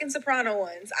these fucking soprano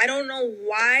ones. I don't know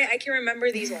why I can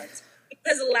remember these ones.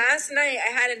 Because last night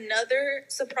I had another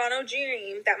soprano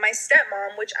dream that my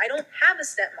stepmom, which I don't have a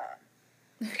stepmom.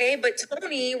 Okay, but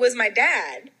Tony was my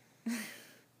dad.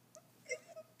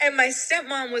 And my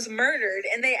stepmom was murdered,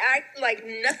 and they act like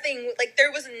nothing, like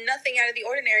there was nothing out of the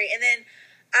ordinary. And then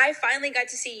I finally got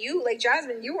to see you, like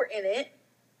Jasmine, you were in it.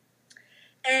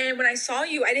 And when I saw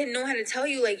you, I didn't know how to tell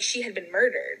you, like, she had been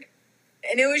murdered.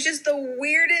 And it was just the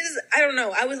weirdest, I don't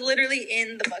know, I was literally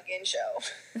in the fucking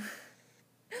show.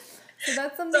 So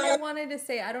that's something I wanted to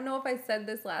say. I don't know if I said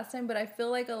this last time, but I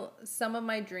feel like some of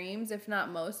my dreams, if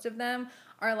not most of them,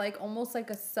 are like almost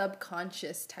like a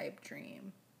subconscious type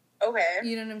dream. Okay.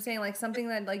 You know what I'm saying? Like something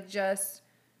that like just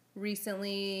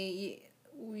recently,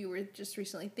 we were just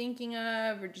recently thinking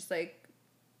of, or just like.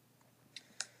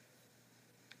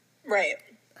 Right.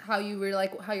 How you were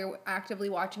like, how you're actively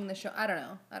watching the show. I don't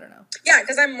know. Yeah,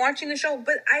 because I'm watching the show,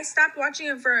 but I stopped watching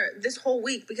it for this whole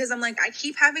week because I'm like, I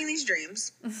keep having these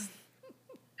dreams.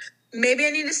 Maybe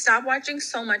I need to stop watching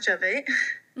so much of it.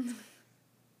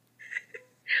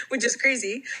 Which is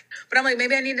crazy. But I'm like,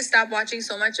 maybe I need to stop watching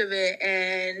so much of it.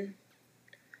 And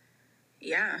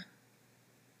yeah,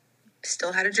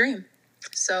 still had a dream.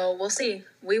 So we'll see.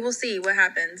 We will see what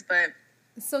happens. But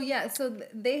so yeah, so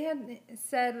they had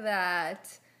said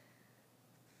that.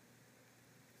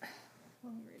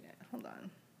 Let me read it. Hold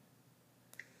on.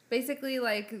 Basically,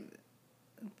 like,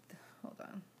 hold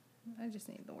on. I just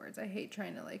need the words. I hate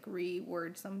trying to like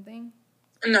reword something.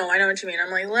 No, I know what you mean. I'm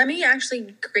like, let me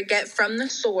actually get from the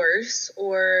source,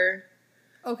 or...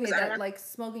 Okay, that, like,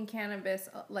 smoking cannabis,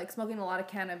 like, smoking a lot of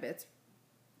cannabis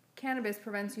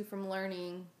prevents you from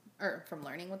learning,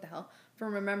 what the hell?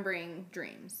 From remembering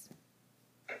dreams.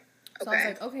 So I was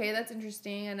like, okay, that's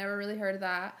interesting. I never really heard of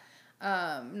that.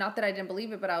 Not that I didn't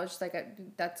believe it, but I was just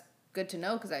like, that's good to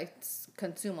know because I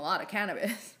consume a lot of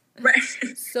cannabis. Right.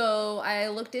 So I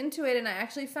looked into it, and I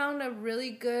actually found a really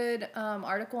good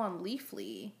article on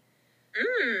Leafly.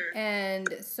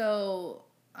 And so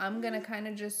I'm going to kind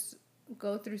of just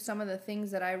go through some of the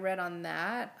things that I read on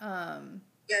that.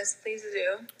 Yes, please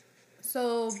do.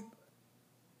 So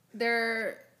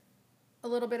there, a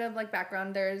little bit of like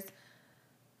background.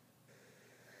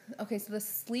 Okay, so the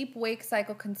sleep-wake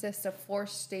cycle consists of 4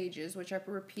 stages, which are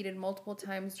repeated multiple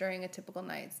times during a typical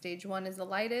night. Stage 1 is the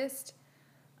lightest.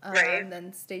 Right.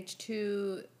 Then stage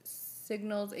 2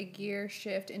 signals a gear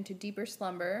shift into deeper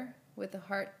slumber with the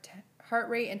heart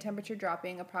rate and temperature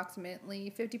dropping.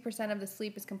 Approximately 50% of the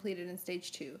sleep is completed in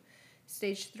stage 2.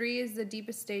 Stage 3 is the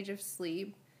deepest stage of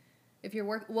sleep. If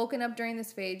you're woken up during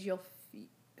this phase,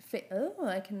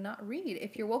 I cannot read.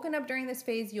 If you're woken up during this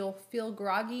phase, you'll feel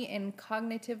groggy and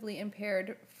cognitively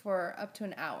impaired for up to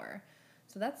an hour.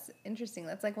 So that's interesting.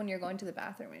 That's like when you're going to the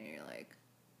bathroom and you're like...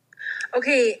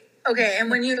 Okay, and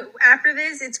when you, after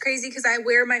this, it's crazy because I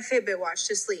wear my Fitbit watch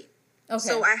to sleep. Okay.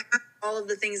 So I have all of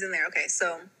the things in there. Okay,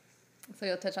 so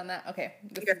you'll touch on that? Okay,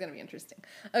 this is going to be interesting.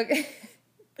 Okay.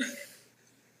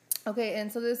 Okay,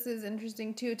 and so this is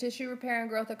interesting too. Tissue repair and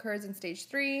growth occurs in stage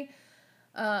 3,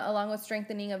 along with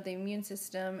strengthening of the immune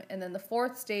system. And then the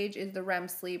 4th stage is the REM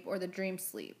sleep or the dream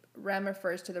sleep. REM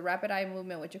refers to the rapid eye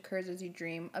movement, which occurs as you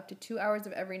dream. Up to 2 hours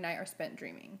of every night are spent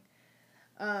dreaming.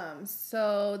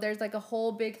 So there's like a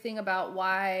whole big thing about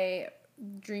why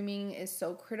dreaming is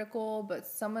so critical, but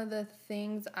some of the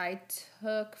things I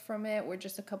took from it were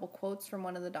just a couple quotes from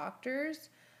one of the doctors.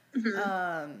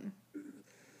 Mm-hmm.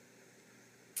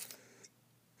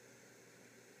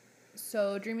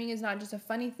 So dreaming is not just a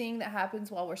funny thing that happens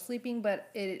while we're sleeping,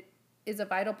 but it is a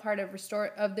vital part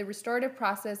of the restorative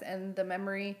process and the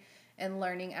memory and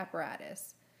learning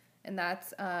apparatus. And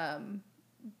that's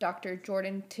Dr.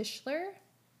 Jordan Tischler,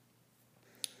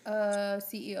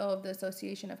 CEO of the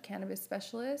Association of Cannabis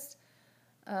Specialists.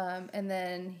 And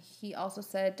then he also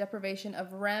said deprivation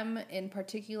of REM in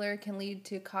particular can lead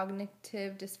to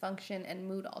cognitive dysfunction and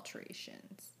mood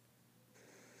alterations.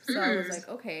 So I was like,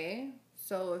 okay,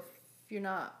 so if you're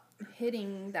not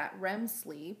hitting that REM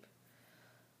sleep,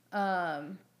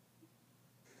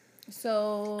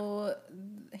 so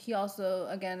he also,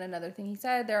 again, another thing he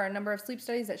said, there are a number of sleep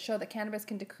studies that show that cannabis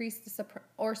can decrease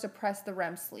or suppress the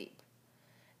REM sleep.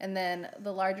 And then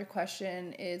the larger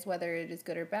question is whether it is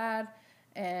good or bad,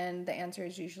 and the answer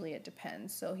is usually it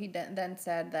depends. So he then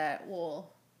said that,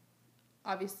 well,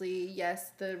 obviously,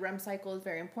 yes, the REM cycle is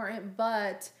very important,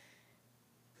 but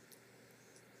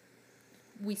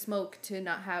we smoke to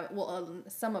not have,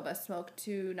 some of us smoke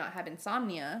to not have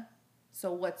insomnia.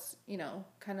 So what's,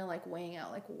 kind of like weighing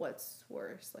out, like what's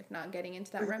worse, like not getting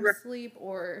into that REM sleep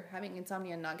or having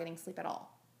insomnia and not getting sleep at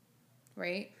all.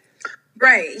 Right?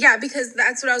 Right. Yeah, because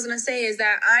that's what I was going to say is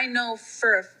that I know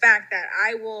for a fact that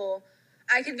I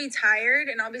could be tired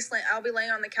and I'll be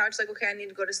laying on the couch like, okay, I need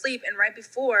to go to sleep. And right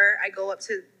before I go up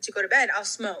to go to bed, I'll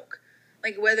smoke.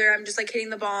 Like whether I'm just like hitting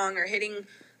the bong or hitting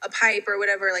a pipe or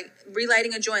whatever, like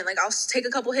relighting a joint, like I'll take a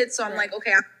couple hits. So I'm like,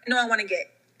 okay, I know I want to get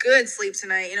good sleep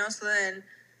tonight, so then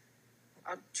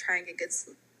I'll try and get good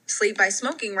sleep by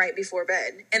smoking right before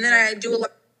bed. And then I do a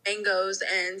lot of mangoes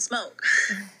and smoke.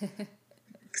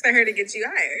 Because I heard it gets you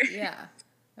higher. Yeah,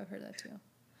 I've heard that too.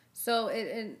 So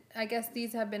I guess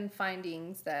these have been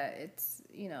findings that it's,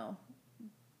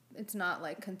 it's not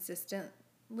like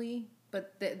consistently,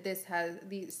 but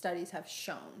these studies have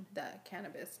shown that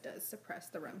cannabis does suppress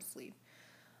the REM sleep.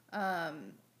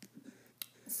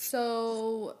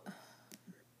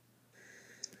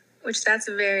 Which that's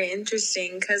very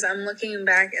interesting because I'm looking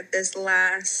back at this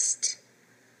last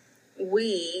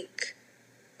week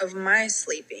of my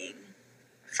sleeping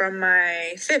from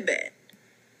my Fitbit.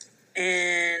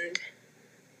 And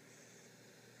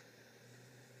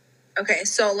okay,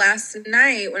 so last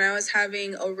night when I was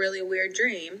having a really weird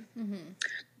dream,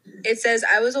 it says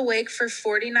I was awake for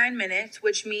 49 minutes,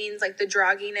 which means like the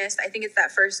grogginess. I think it's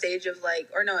that first stage of like,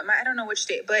 or no, I don't know which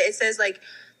stage, but it says like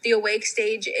the awake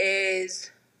stage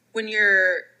is when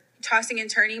you're tossing and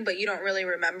turning, but you don't really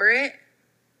remember it.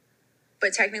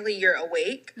 But technically you're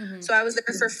awake. So I was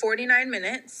there for 49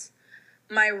 minutes.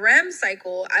 My REM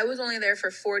cycle, I was only there for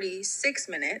 46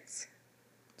 minutes.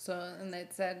 So, and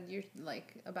it said you're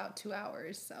like about 2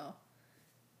 hours, so.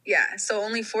 Yeah, so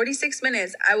only 46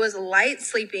 minutes. I was light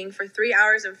sleeping for 3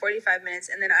 hours and 45 minutes,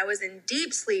 and then I was in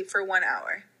deep sleep for 1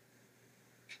 hour.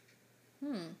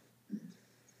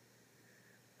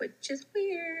 Which is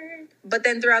weird. But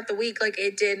then throughout the week, like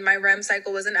my REM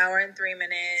cycle was 1 hour and 3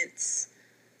 minutes,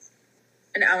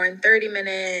 1 hour and 30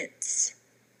 minutes,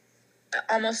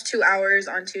 almost 2 hours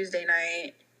on Tuesday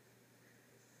night.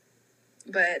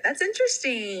 But that's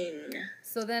interesting.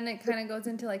 So then it kind of goes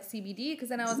into like CBD, because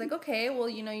then I was like, okay, well,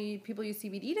 people use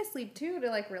CBD to sleep too, to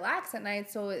like relax at night.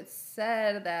 So it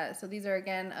said that, so these are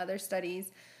again other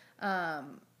studies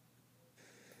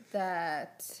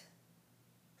that,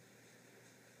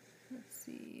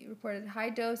 reported high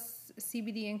dose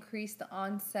CBD increased the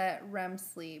onset REM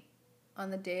sleep on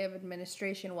the day of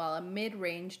administration, while a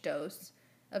mid-range dose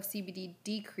of CBD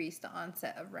decreased the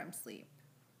onset of REM sleep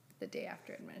the day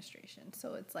after administration.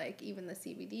 So it's like even the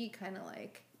CBD kind of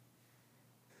like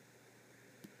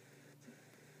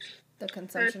the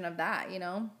consumption of that,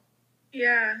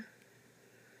 Yeah.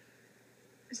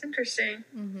 It's interesting.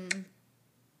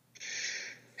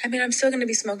 I mean, I'm still going to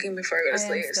be smoking before I go to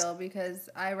sleep. I am still, because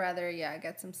I rather,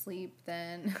 get some sleep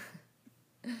than...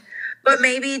 But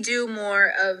maybe do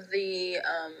more of the,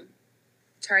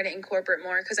 try to incorporate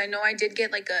more, because I know I did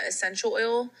get like a essential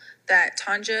oil that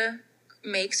Tanja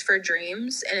makes for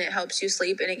dreams, and it helps you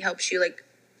sleep, and it helps you like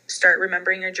start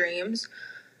remembering your dreams.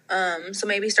 So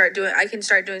maybe I can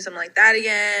start doing something like that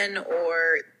again,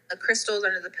 or the crystals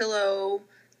under the pillow.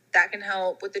 That can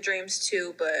help with the dreams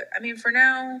too. But I mean, for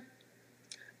now,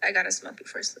 I gotta smoke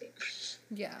before sleep.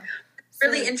 Yeah.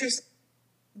 Really interesting.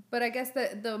 But I guess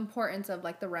the importance of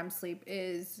like the REM sleep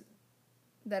is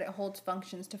that it holds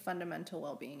functions to fundamental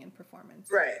well-being and performance.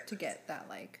 Right. To get that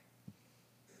like,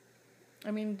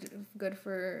 I mean, good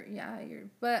for,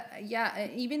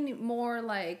 even more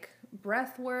like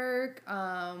breath work,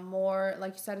 more,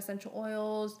 like you said, essential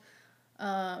oils,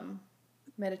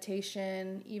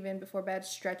 meditation, even before bed,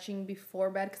 stretching before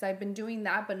bed, because I've been doing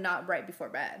that, but not right before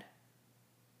bed.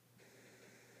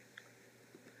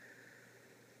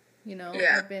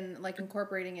 I've been like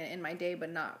incorporating it in my day, but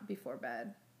not before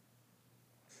bed.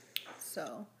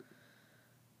 So,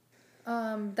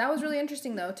 that was really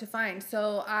interesting though to find.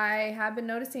 So I have been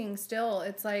noticing still,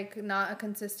 it's like not a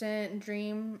consistent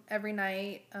dream every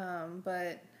night.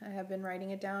 But I have been writing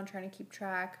it down, trying to keep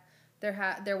track.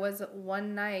 There was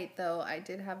one night though, I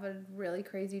did have a really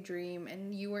crazy dream,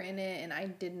 and you were in it, and I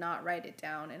did not write it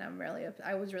down. And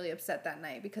I was really upset that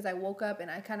night, because I woke up,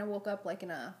 and I kind of woke up like in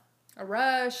a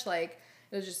rush, like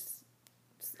it was just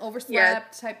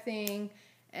overslept type thing,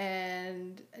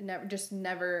 and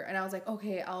never, and I was like,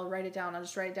 okay, I'll write it down. I'll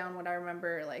just write down what I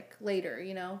remember like later,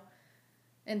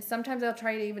 and sometimes I'll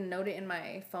try to even note it in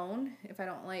my phone if I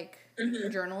don't like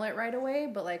journal it right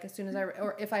away, but like as soon as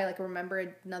or if I like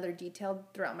remember another detail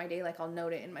throughout my day, like I'll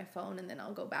note it in my phone and then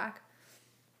I'll go back.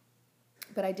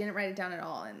 But I didn't write it down at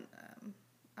all, and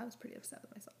I was pretty upset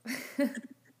with myself.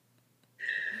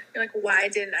 You're like, why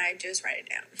didn't I just write it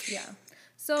down? Yeah.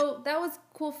 So that was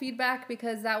cool feedback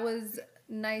because that was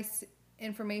nice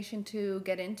information to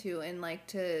get into and like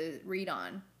to read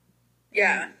on.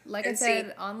 Yeah. And like I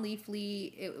said, on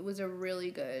Leafly, it was a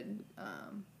really good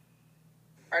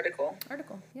article.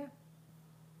 Yeah.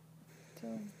 So,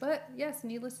 but yes,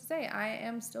 needless to say, I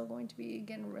am still going to be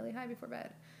getting really high before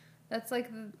bed. That's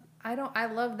like, I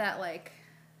love that like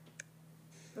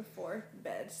before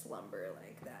bed slumber,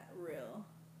 like that real.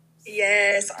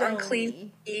 Yes, stony. on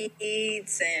clean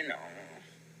eats and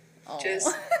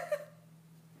just.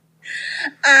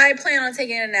 I plan on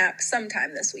taking a nap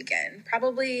sometime this weekend.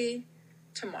 Probably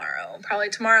tomorrow. Probably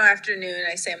tomorrow afternoon.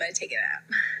 I say I'm going to take a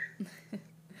nap.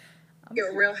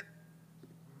 Get real.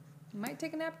 Might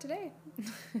take a nap today.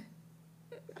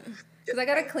 Because I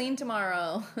got to clean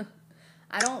tomorrow.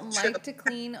 I don't like to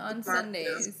clean on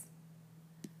Sundays.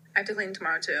 I have to clean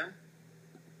tomorrow too.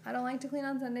 I don't like to clean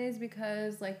on Sundays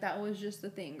because, like, that was just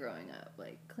the thing growing up.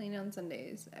 Like, clean on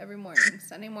Sundays every morning.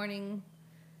 Sunday morning.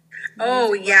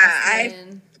 Oh, yeah.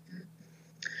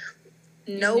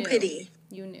 No pity.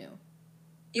 You knew.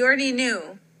 You already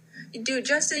knew. Dude,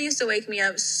 Justin used to wake me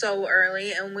up so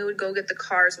early, and we would go get the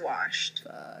cars washed.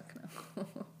 Fuck, no.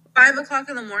 5 o'clock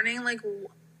in the morning? Like,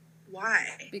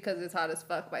 why? Because it's hot as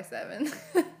fuck by 7.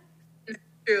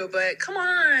 True, but come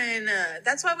on.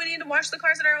 That's why we need to wash the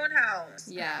cars at our own house.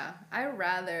 Yeah, I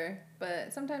rather,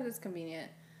 but sometimes it's convenient.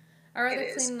 I rather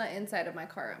clean the inside of my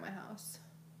car at my house.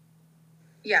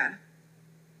 Yeah.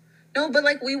 No, but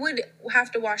like we would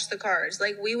have to wash the cars.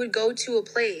 Like we would go to a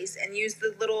place and use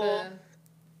the little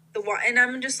and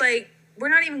I'm just like, we're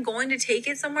not even going to take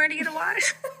it somewhere to get a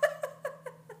wash.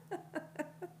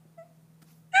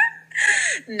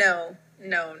 No,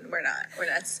 we're not.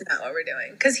 That's not what we're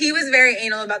doing. Because he was very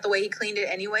anal about the way he cleaned it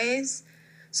anyways.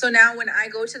 So now when I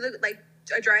go to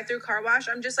a drive-through car wash,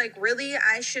 I'm just like, really?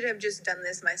 I should have just done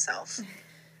this myself.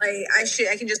 Like, I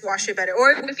can just wash it better.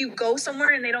 Or if you go somewhere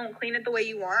and they don't clean it the way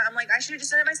you want, I'm like, I should have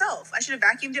just done it myself. I should have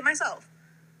vacuumed it myself.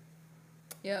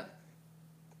 Yep.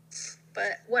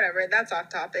 But whatever, that's off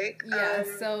topic. Yeah,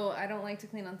 so I don't like to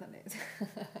clean on Sundays.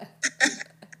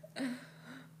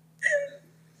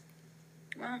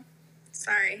 Well,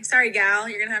 sorry, gal.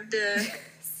 You're gonna have to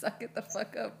suck it the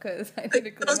fuck up because I need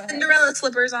to clean those Cinderella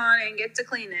slippers on and get to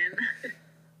cleaning.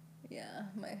 Yeah,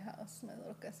 my house, my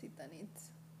little casita needs.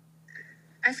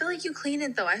 I feel like you clean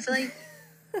it though. I feel like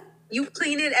you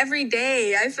clean it every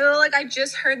day. I feel like I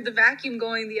just heard the vacuum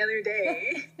going the other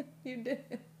day. You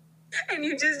did. And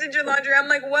you just did your laundry. I'm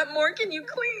like, what more can you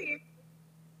clean?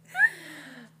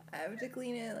 I have to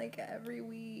clean it like every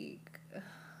week.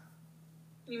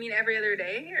 You mean every other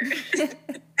day? Or?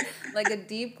 Like a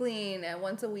deep clean at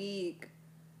once a week.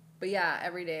 But yeah,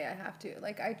 every day I have to.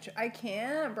 Like I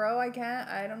can't, bro. I can't.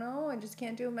 I don't know. I just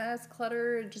can't do a mess.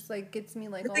 Clutter. It just like gets me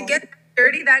like. Does it get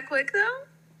dirty that quick though?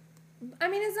 I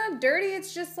mean, it's not dirty.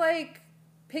 It's just like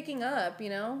picking up, you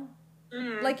know.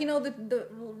 Mm-hmm. Like, you know, the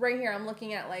right here I'm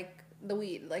looking at like the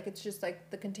weed. Like it's just like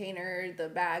the container, the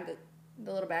bag,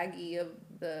 the little baggie of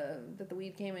that the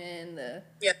weed came in. The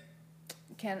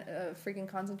freaking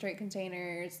concentrate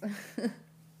containers.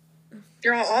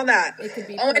 You're all that. It could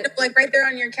be like right there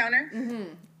on your counter.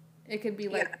 Mm-hmm. It could be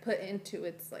like put into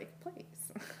its like place.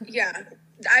 Yeah,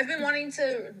 I've been wanting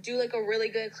to do like a really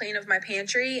good clean of my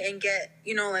pantry and get,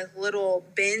 you know, like little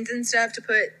bins and stuff to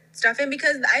put stuff in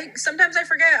because sometimes I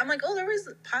forget. I'm like, oh, there was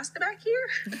pasta back here.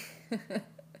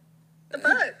 The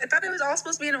fuck? I thought it was all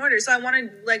supposed to be in order, so I want to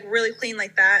like really clean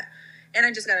like that. And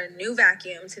I just got a new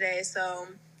vacuum today, so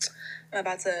I'm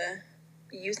about to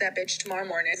use that bitch tomorrow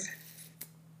morning.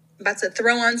 I'm about to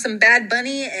throw on some Bad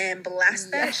Bunny and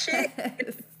blast that shit.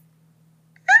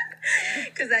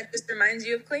 Because that just reminds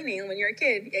you of cleaning when you're a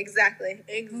kid. Exactly.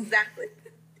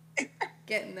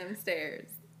 Getting them stairs.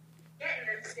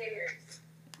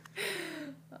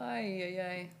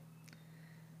 Ay.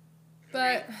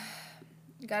 But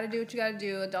you gotta do what you gotta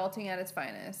do. Adulting at its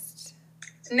finest.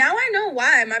 Now I know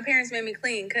why my parents made me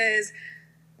clean. Because,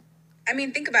 I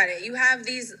mean, think about it. You have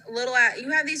these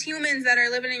humans that are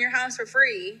living in your house for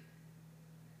free.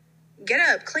 Get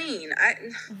up, clean.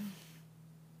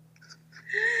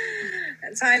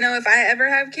 That's how I know if I ever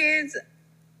have kids,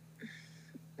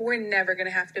 we're never going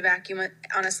to have to vacuum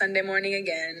on a Sunday morning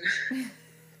again.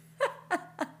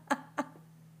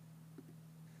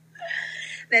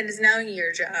 That is now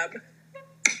your job.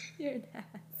 Your dad's.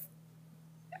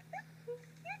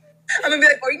 I'm going to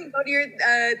be like, or you can go to your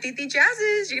Titi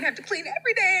Jazz's. You're going to have to clean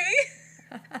every day.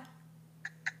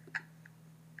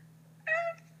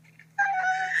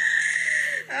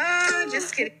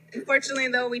 Just kidding. Unfortunately,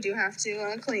 though, we do have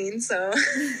to clean, so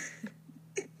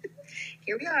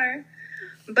here we are.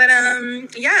 But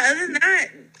yeah, other than that,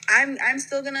 I'm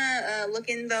still gonna look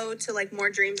in though to like more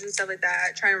dreams and stuff like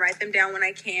that. Try and write them down when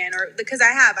I can, or because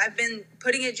I've been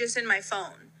putting it just in my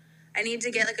phone. I need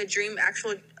to get like a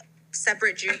actual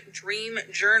separate dream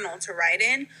journal to write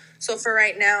in. So for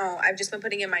right now, I've just been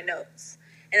putting in my notes,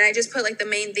 and I just put like the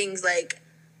main things like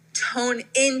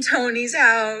Tony's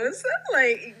house,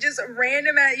 like just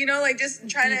random like just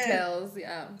trying details, to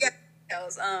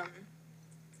details. But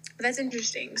that's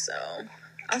interesting. So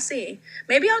I'll see.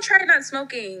 Maybe I'll try not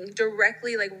smoking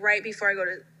directly, like right before I go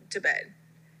to bed.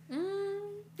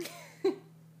 Who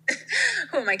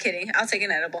am I kidding? I'll take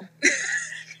an edible.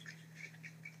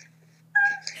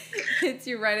 Hits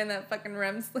you right in that fucking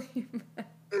REM sleep.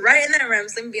 Right in that REM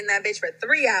sleep, be in that bitch for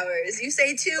 3 hours. You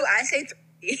say 2, I say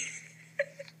 3.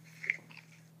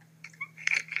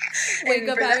 Wake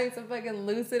up having some fucking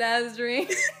lucid ass dream.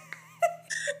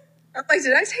 I'm like,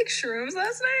 did I take shrooms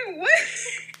last night? What?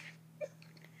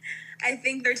 I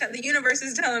think the universe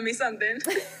is telling me something.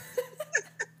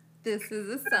 This is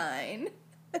a sign.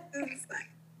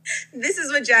 This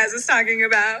is what Jazz was talking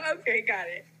about. Okay, got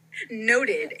it.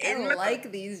 Noted. I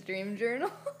like these dream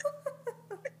journals.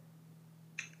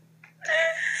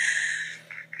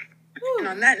 And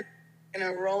on that, I'm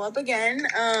gonna roll up again.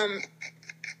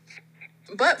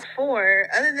 But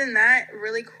other than that,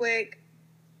 really quick,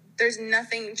 there's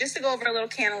nothing, just to go over a little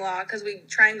can of law, because we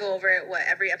try and go over it,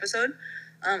 every episode.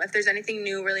 If there's anything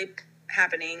new really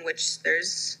happening, which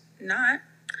there's not.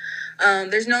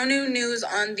 There's no new news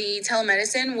on the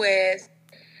telemedicine with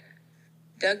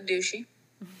Doug Ducey.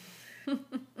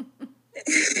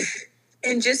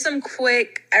 And just some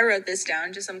quick, I wrote this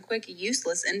down, just some quick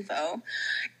useless info.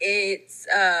 It's,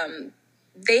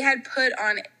 they had put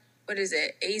on, what is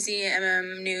it,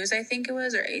 AZMM News, I think it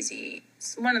was, or AZ,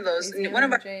 one of those. AZMMJ, one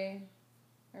of our,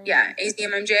 yeah,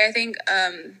 AZMMJ, I think.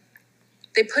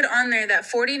 They put on there that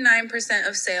 49%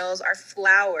 of sales are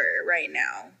flower right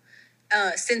now,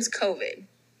 since COVID.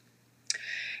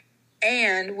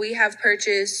 And we have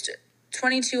purchased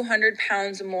 2,200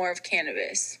 pounds more of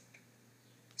cannabis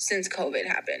since COVID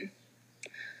happened.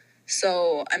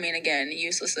 So, I mean, again,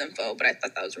 useless info, but I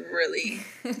thought that was really...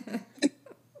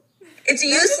 It's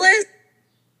useless,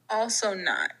 also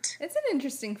not. It's an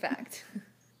interesting fact.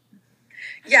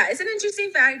 Yeah, it's an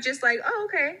interesting fact, just like, oh,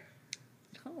 okay.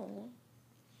 Oh.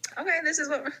 Okay,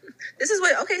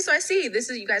 okay, so I see.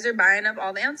 You guys are buying up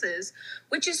all the ounces,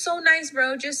 which is so nice,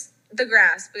 bro. Just the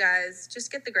grasp, guys.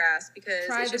 Just get the grasp, because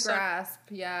try the grasp,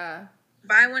 yeah.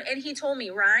 Buy one, and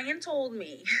Ryan told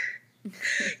me,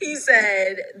 he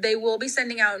said they will be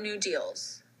sending out new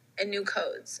deals and new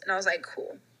codes, and I was like,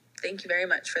 cool. Thank you very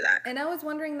much for that. And I was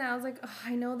wondering that, I was like, oh,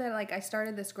 I know that, like, I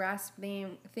started this grasp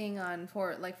thing on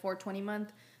for 420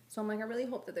 month, so I'm like, I really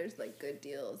hope that there's, like, good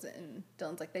deals, and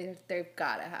Dylan's like, they've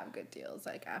got to have good deals,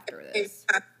 like, after this.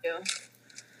 They have to.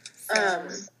 So,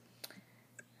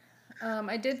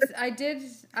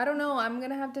 I don't know, I'm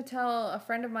gonna have to tell a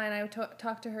friend of mine, I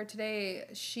talked to her today,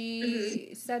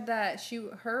 she said that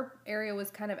her area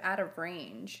was kind of out of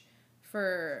range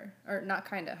her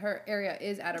area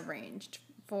is out of range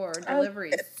for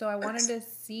deliveries, so I wanted to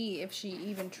see if she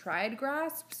even tried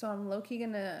grasp, so I'm low-key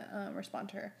gonna respond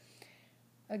to her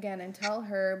again and tell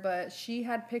her, but she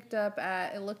had picked up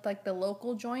at, it looked like the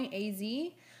local joint, AZ.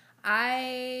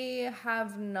 I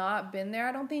have not been there,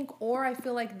 I don't think, or I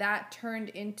feel like that turned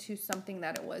into something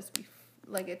that it was,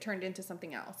 like it turned into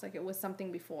something else, like it was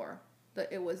something before,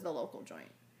 it was the local joint.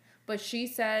 But she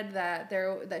said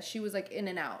that she was like in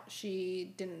and out.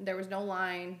 There was no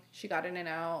line, she got in and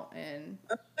out, and...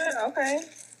 Okay.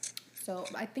 So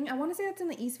I want to say that's in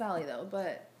the East Valley though,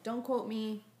 but don't quote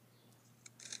me.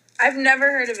 I've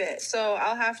never heard of it, so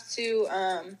I'll have to...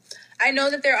 I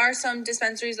know that there are some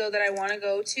dispensaries, though, that I want to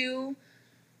go to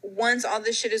once all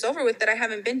this shit is over with that I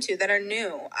haven't been to, that are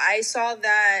new. I saw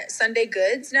that Sunday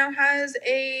Goods now has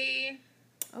a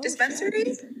dispensary.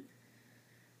 Shit.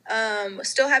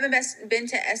 Still haven't been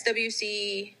to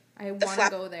SWC. I want to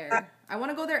go there. I want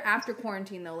to go there after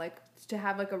quarantine, though, like, to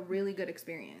have, like, a really good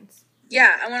experience.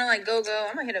 Yeah, I want to, like, go.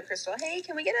 I'm going to hit up Crystal. Hey,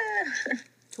 can we get a...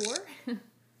 Tour? Get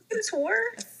a tour?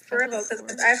 For real, because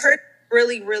I've heard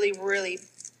really, really, really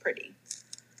pretty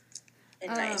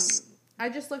and nice. I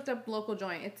just looked up local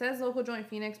joint. It says local joint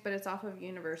Phoenix, but it's off of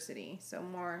University, so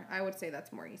I would say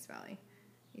that's more East Valley.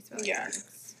 Yeah.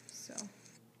 Phoenix. So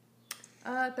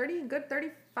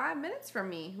 35 minutes from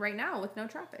me right now with no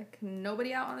traffic,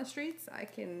 nobody out on the streets. I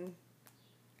can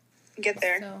get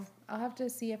there. So I'll have to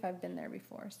see if I've been there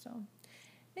before. So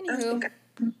anywho.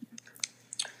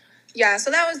 Yeah,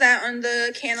 so that was that on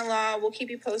the can law. We'll keep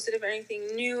you posted if anything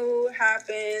new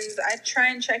happens. I try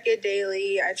and check it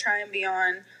daily. I try and be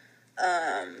on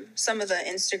some of the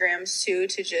Instagrams too,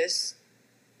 to just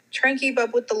try and keep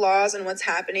up with the laws and what's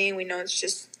happening. We know it's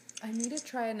just... I need to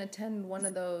try and attend one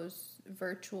of those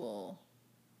virtual,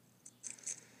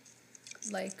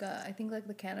 like, I think, like,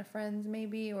 the Canna Friends,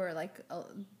 maybe, or, like,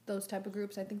 those type of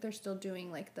groups. I think they're still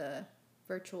doing, like, the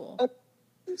virtual.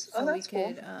 So we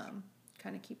could cool.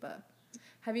 Kind of keep up.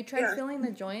 Have you tried filling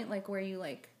the joint, like, where you,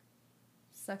 like,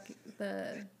 suck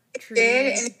the tree? It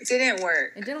did, and it didn't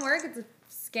work. It didn't work? It's a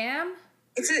scam?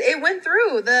 It went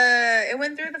through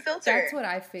the filter. That's what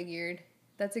I figured.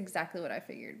 That's exactly what I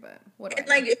figured, but what do I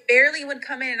know? Like, it barely would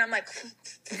come in, and I'm like...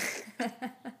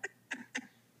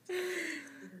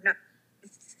 No.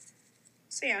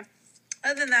 So, yeah.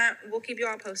 Other than that, we'll keep you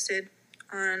all posted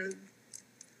on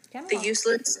the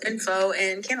useless info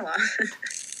in Canada.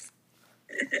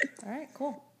 All right,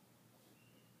 cool.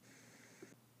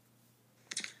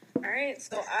 All right,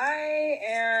 so I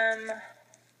am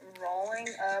rolling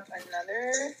up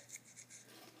another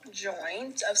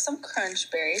joint of some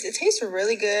crunch berries. It tastes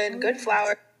really good. Good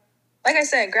flour. Like I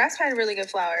said, grass had really good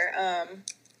flour. And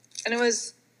it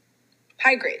was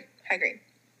high grade.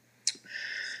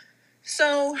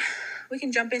 So we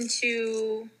can jump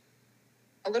into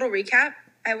a little recap.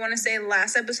 I want to say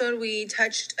last episode we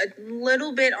touched a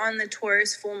little bit on the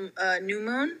Taurus full new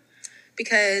moon,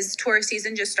 because Taurus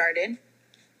season just started.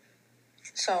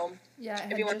 So yeah,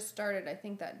 it had just started. I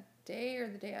think that day or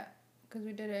the day after, because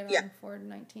we did it on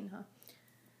 4/19, huh?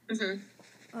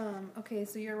 Mm-hmm. Okay,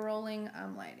 so you're rolling.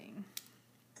 I'm lighting.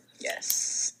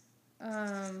 Yes.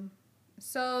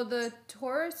 So the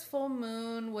Taurus full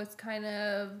moon was kind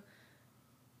of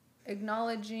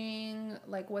acknowledging,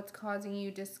 like, what's causing you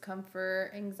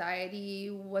discomfort, anxiety,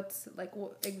 what's, like,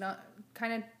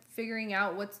 kind of figuring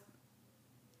out what's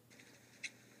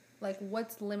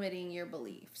limiting your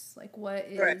beliefs, like, what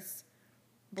is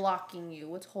blocking you,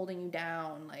 what's holding you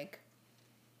down, like,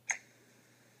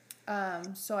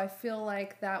 so I feel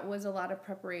like that was a lot of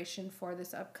preparation for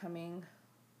this upcoming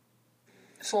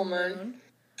full moon.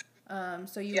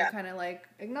 So you were kind of, like,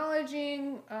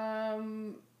 acknowledging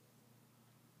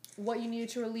what you needed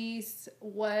to release,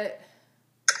 what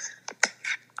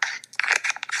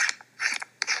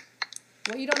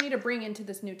you don't need to bring into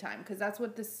this new time, because that's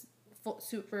what this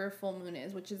super full moon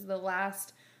is, which is the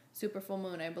last super full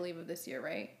moon, I believe, of this year,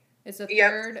 right? It's the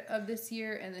third of this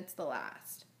year, and it's the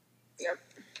last. Yep.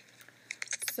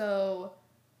 So...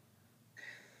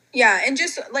 yeah, and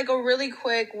just, like, a really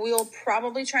quick, we'll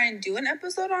probably try and do an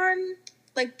episode on,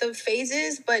 like, the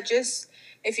phases, but just,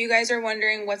 if you guys are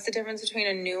wondering what's the difference between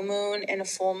a new moon and a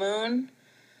full moon,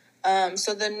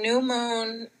 so the new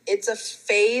moon, it's a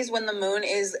phase when the moon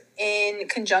is in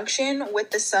conjunction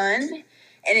with the sun,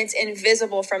 and it's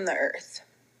invisible from the earth.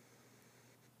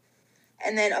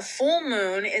 And then a full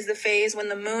moon is the phase when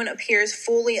the moon appears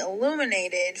fully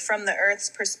illuminated from the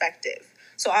earth's perspective.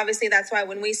 So obviously that's why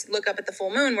when we look up at the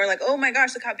full moon, we're like, oh my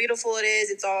gosh, look how beautiful it is.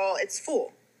 It's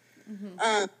full.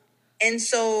 Mm-hmm. And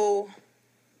so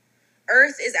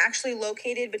Earth is actually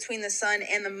located between the sun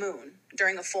and the moon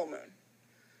during a full moon.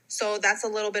 So that's a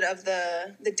little bit of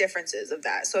the differences of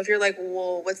that. So if you're like,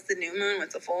 well, what's the new moon?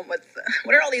 What's the full? What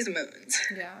are all these moons?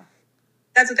 Yeah.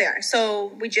 That's what they are.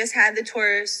 So we just had the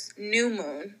Taurus new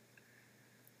moon.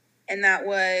 And that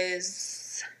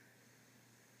was,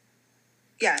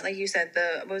 like you said,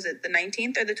 what was it, the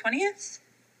 19th or the 20th?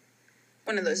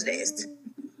 One of those days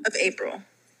of April.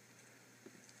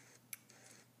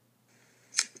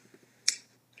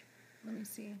 Let me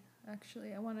see.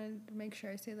 Actually, I wanted to make sure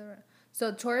I say the right.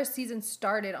 So Taurus season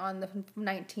started on the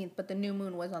 19th, but the new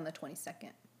moon was on the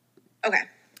 22nd. Okay.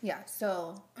 Yeah,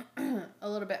 so a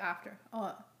little bit after.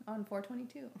 Oh, on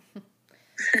 4/22.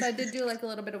 So I did do, like, a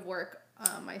little bit of work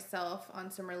myself on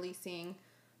some releasing.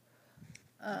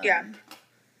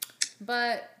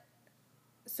 But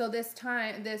so this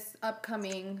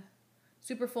upcoming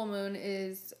super full moon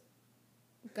is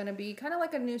going to be kind of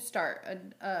like a new start,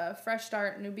 a fresh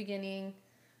start, new beginnings.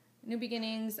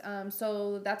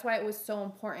 So that's why it was so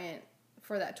important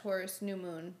for that Taurus new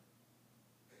moon,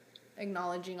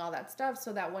 acknowledging all that stuff,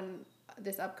 so that when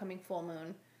this upcoming full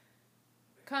moon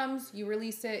comes, you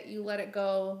release it, you let it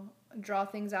go, draw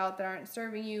things out that aren't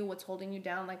serving you, what's holding you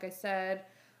down, like I said,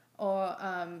 or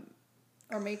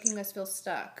making us feel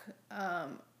stuck.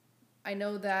 I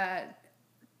know that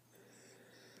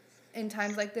in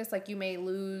times like this, like, you may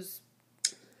lose,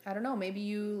 I don't know, maybe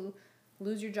you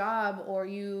lose your job, or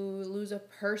you lose a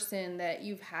person that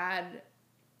you've had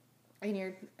in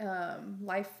your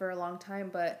life for a long time,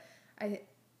 but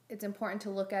it's important to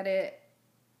look at it.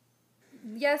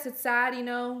 Yes, it's sad,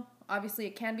 obviously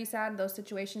it can be sad, those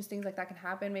situations, things like that can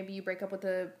happen. Maybe you break up with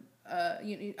a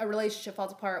a relationship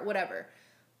falls apart, whatever.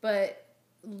 But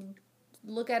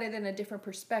look at it in a different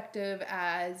perspective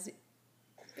as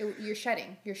you're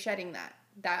shedding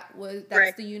that's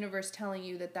right. The universe telling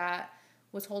you that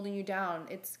was holding you down.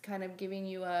 It's kind of giving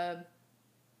you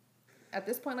at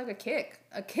this point, like a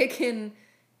kick in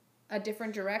a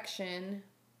different direction,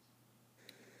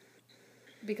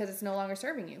 because it's no longer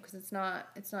serving you, because it's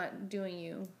not doing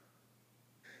you.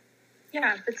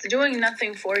 Yeah, if it's doing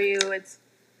nothing for you,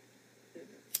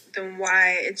 then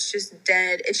why? It's just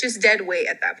dead. It's just dead weight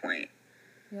at that point.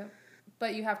 Yep.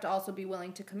 But you have to also be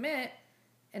willing to commit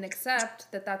and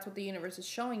accept that that's what the universe is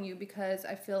showing you, because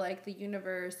I feel like the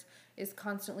universe is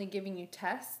constantly giving you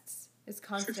tests.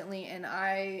 And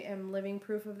I am living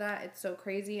proof of that. It's so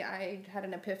crazy. I had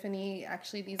an epiphany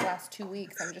actually these last 2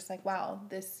 weeks. I'm just like, wow,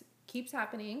 this keeps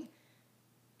happening.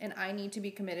 And I need to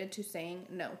be committed to saying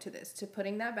no to this, to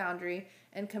putting that boundary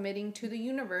and committing to the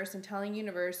universe and telling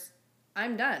universe,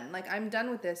 I'm done. Like, I'm done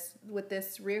with this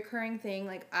reoccurring thing.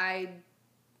 Like, I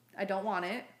don't want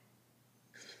it.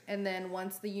 And then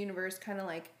once the universe kind of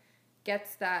like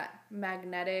gets that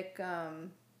magnetic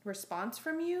response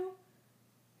from you,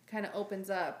 kind of opens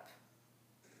up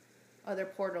other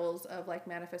portals of like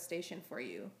manifestation for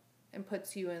you and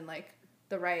puts you in like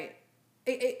the right.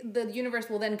 The universe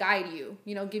will then guide you,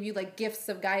 give you like gifts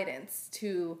of guidance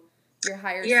to your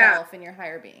higher self and your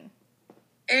higher being.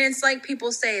 And it's like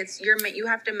people say, you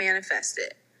have to manifest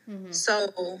it. Mm-hmm.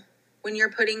 So when you're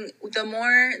the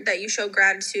more that you show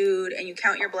gratitude and you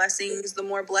count your blessings, the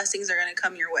more blessings are going to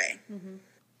come your way. Mm-hmm.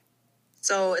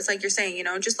 So it's like you're saying,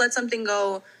 just let something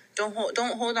go. Don't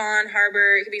hold on,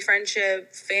 harbor. It could be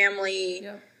friendship, family.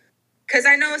 Yep. Because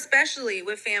I know, especially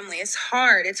with family, it's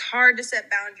hard. It's hard to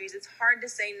set boundaries. It's hard to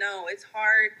say no. It's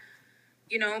hard,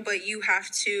 but you got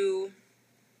to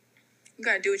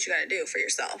do what you got to do for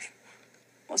yourself,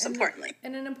 most importantly.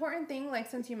 And an important thing, like,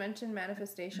 since you mentioned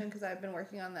manifestation, because I've been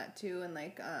working on that too, and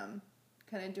like kind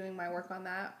of doing my work on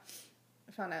that.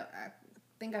 I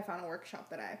think I found a workshop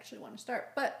that I actually want to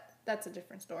start, but that's a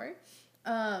different story.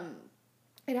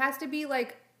 It has to be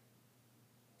like,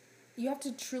 you have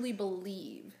to truly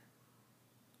believe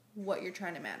what you're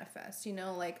trying to manifest,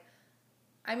 like,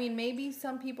 I mean, maybe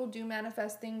some people do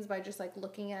manifest things by just like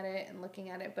looking at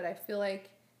it, but I feel like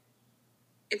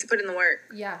it's put in the work.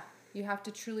 Yeah, you have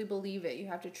to truly believe it. You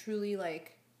have to truly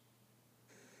like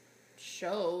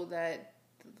show that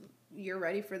you're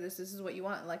ready for this. This is what you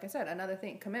want. Like I said, another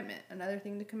thing, commitment, another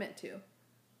thing to commit to.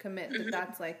 Mm-hmm.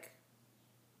 That's like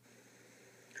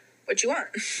what you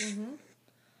want. Mm-hmm.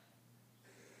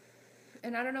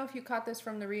 And I don't know if you caught this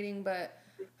from the reading, but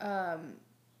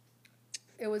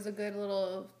it was a good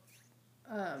little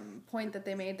point that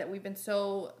they made, that we've been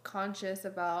so conscious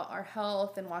about our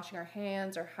health and washing our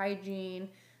hands, our hygiene,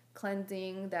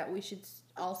 cleansing, that we should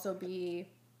also be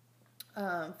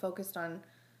focused on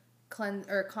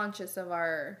conscious of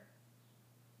our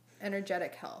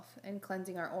energetic health and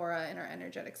cleansing our aura and our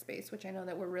energetic space, which I know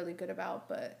that we're really good about,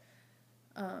 but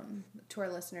to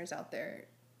our listeners out there,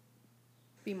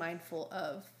 be mindful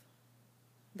of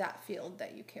that field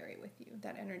that you carry with you,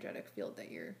 that energetic field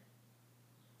that you're...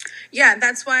 Yeah,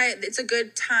 that's why it's a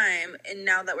good time. And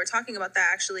now that we're talking about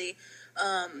that, actually,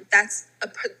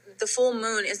 the full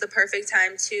moon is the perfect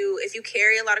time to, if you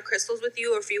carry a lot of crystals with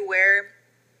you, or if you wear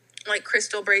like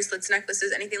crystal bracelets,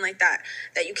 necklaces, anything like that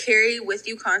you carry with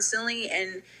you constantly,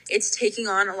 and it's taking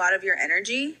on a lot of your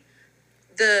energy,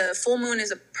 the full moon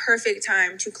is a perfect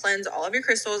time to cleanse all of your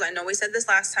crystals. I know we said this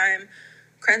last time.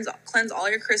 Cleanse all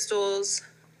your crystals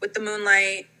with the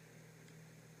moonlight,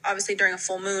 obviously during a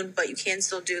full moon, but you can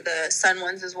still do the sun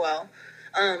ones as well,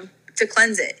 to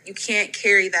cleanse it. You can't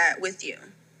carry that with you.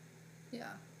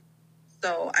 Yeah.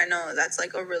 So I know that's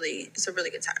like it's a really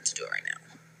good time to do it right now.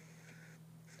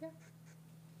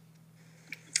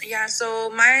 Yeah,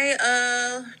 so my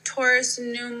Taurus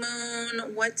new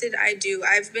moon, what did I do?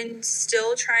 I've been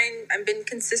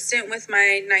consistent with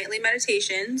my nightly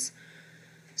meditations.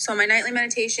 So my nightly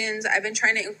meditations, I've been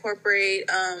trying to incorporate,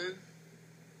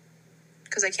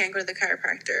 because I can't go to the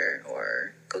chiropractor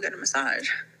or go get a massage.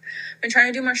 I've been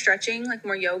trying to do more stretching, like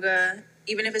more yoga,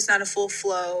 even if it's not a full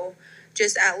flow,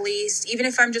 just at least, even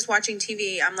if I'm just watching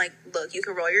TV, I'm like, look, you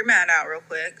can roll your mat out real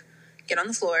quick, get on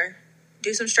the floor,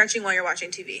 do some stretching while you're watching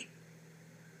TV.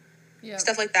 Yeah.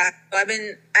 Stuff like that. So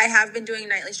I have been doing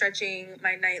nightly stretching,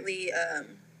 my nightly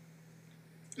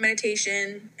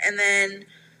meditation, and then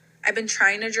I've been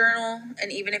trying to journal,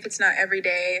 and even if it's not every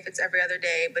day, if it's every other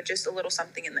day, but just a little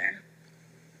something in there.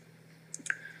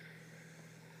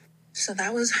 So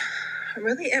that was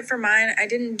really it for mine. I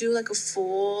didn't do like a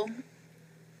full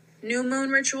new moon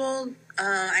ritual.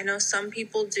 I know some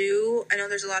people do. I know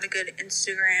there's a lot of good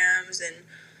Instagrams and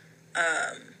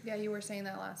yeah, you were saying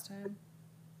that last time.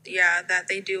 Yeah, that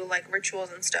they do like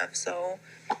rituals and stuff. So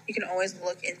you can always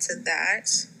look into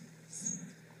that.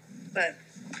 But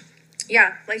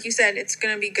yeah, like you said, it's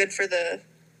gonna be good for the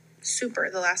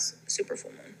last super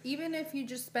full moon. Even if you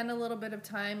just spend a little bit of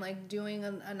time like doing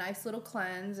a nice little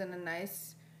cleanse and a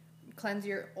nice cleanse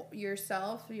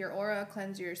yourself, your aura,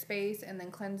 cleanse your space, and then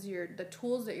cleanse the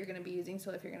tools that you're going to be using.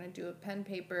 So if you're going to do a pen,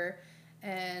 paper,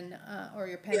 and or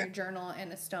your pen, your journal,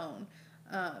 and a stone,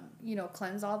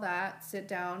 cleanse all that. Sit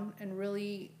down and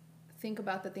really think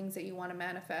about the things that you want to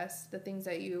manifest, the things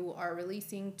that you are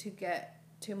releasing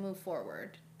to move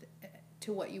forward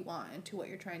to what you want and to what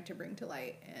you're trying to bring to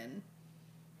light, and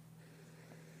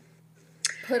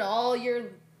put all your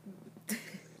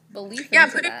belief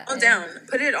put it all down.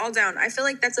 Put it all down. I feel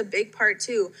like that's a big part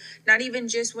too. Not even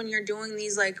just when you're doing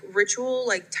these like ritual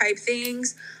like type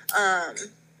things,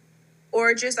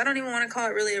 or just, I don't even want to call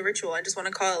it really a ritual. I just want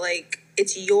to call it like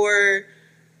it's your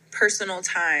personal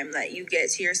time that you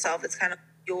get to yourself. It's kind of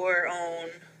your own.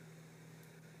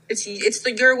 It's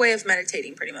your way of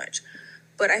meditating pretty much.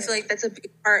 But I feel like that's a big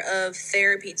part of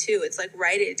therapy too. It's like,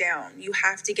 write it down. You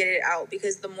have to get it out,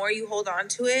 because the more you hold on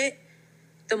to it,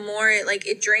 the more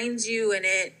it drains you and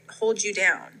it holds you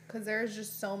down. Because there's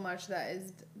just so much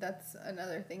that's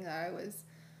another thing that I was,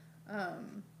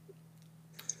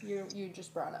 you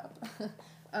just brought up,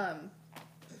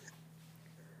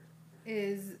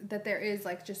 is that there is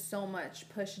like just so much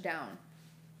push down.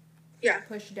 Yeah.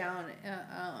 Push down,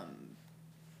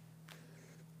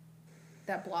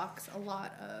 that blocks a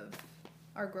lot of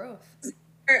our growth.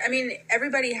 I mean,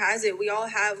 everybody has it. We all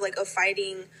have like a fight.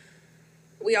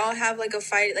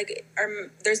 Like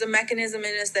there's a mechanism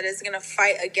in us that is going to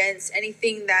fight against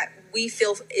anything that we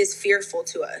feel is fearful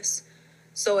to us.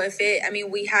 So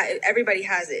everybody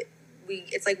has it.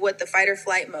 It's like the fight or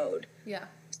flight mode. Yeah.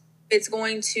 If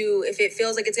it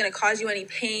feels like it's going to cause you any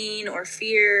pain or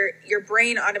fear, your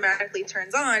brain automatically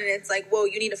turns on and it's like, whoa,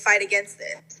 you need to fight against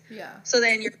this. Yeah. So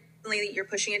then you're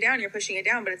pushing it down,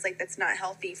 but it's like, that's not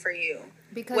healthy for you.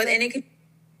 Because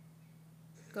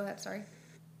go ahead, sorry.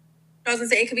 I was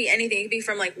going to say, it could be anything. It could be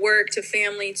from like work to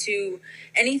family to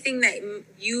anything that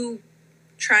you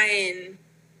try and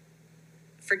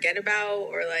forget about,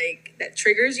 or like that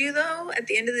triggers you though at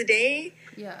the end of the day.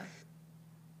 Yeah.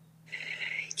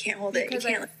 You can't hold it. Because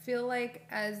I feel like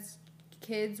as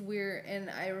kids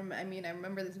I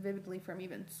remember this vividly from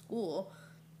even school,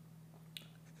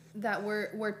 that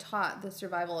we're taught the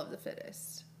survival of the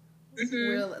fittest. Mm-hmm.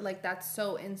 We're like, that's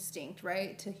so instinct,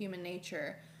 right, to human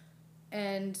nature.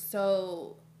 And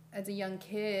so as a young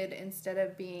kid, instead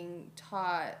of being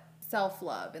taught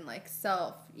self-love and like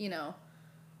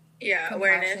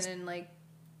awareness and like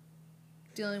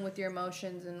dealing with your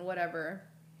emotions and whatever,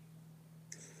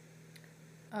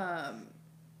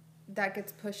 that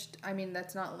gets pushed. I mean,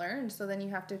 that's not learned. So then you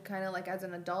have to kind of like, as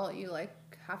an adult, you like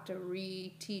have to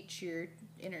reteach your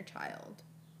inner child.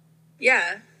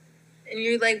 Yeah. And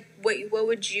you're like, what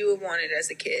would you have wanted as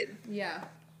a kid? Yeah.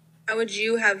 How would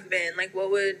you have been? Like,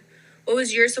 what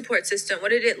was your support system? What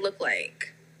did it look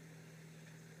like?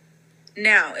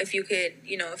 Now, if you could,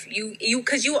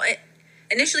 because you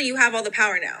initially you have all the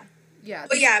power now. Yeah.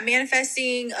 But yeah,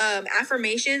 manifesting,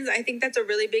 affirmations, I think that's a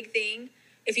really big thing.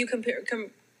 If you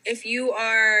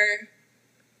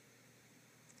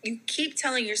you keep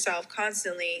telling yourself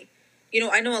constantly,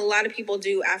 I know a lot of people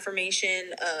do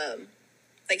affirmation,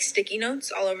 like sticky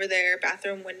notes all over their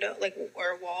bathroom window, like,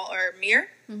 or wall or mirror.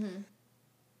 Mm-hmm.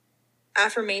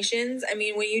 Affirmations. I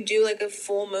mean, when you do like a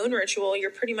full moon ritual,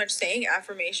 you're pretty much saying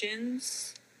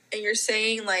affirmations, and you're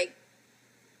saying like,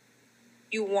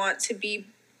 you want your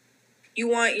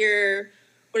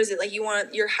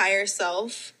higher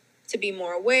self to be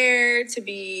more aware,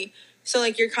 so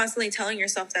like you're constantly telling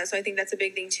yourself that. So I think that's a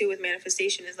big thing too with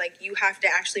manifestation, is like, you have to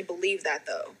actually believe that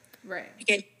though. Right. You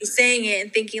can't be saying it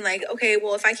and thinking like, okay,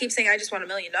 well, if I keep saying I just want $1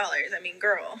 million, I mean,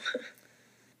 girl,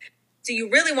 do you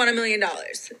really want $1 million?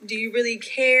 Do you really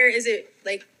care? Is it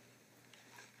like,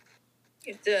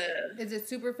 is it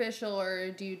superficial,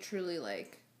 or do you truly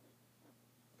like,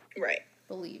 right,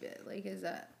 believe it? Like, is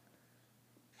that,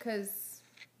 because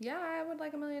yeah, I would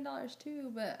like $1 million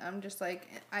too, but I'm just like,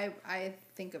 I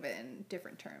think of it in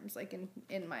different terms, like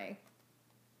in my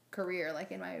career,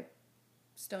 like in my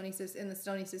in the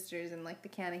Stony Sisters and like the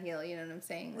Canna Heel, you know what I'm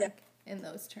saying? Like, in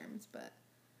those terms, but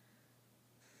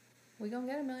we gonna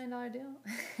get $1 million deal.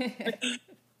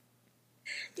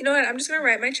 You know what? I'm just gonna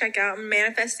write my check out. I'm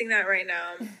manifesting that right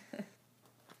now.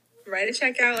 Write a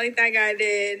check out like that guy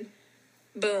did.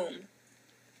 Boom.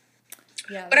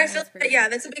 Yeah. But I feel that, yeah,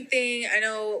 that's a big thing. I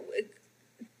know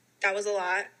that was a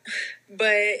lot,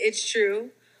 but it's true.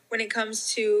 When it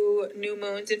comes to new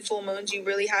moons and full moons, you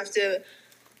really have to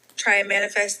try and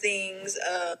manifest things.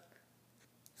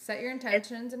 Set your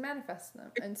intentions and manifest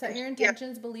them. And set your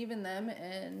intentions, believe in them,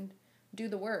 and do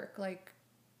the work. Like,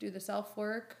 do the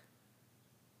self-work.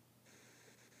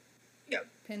 Yep.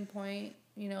 Pinpoint,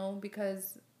 you know,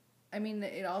 because, I mean,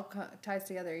 it all ties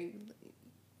together.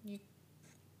 You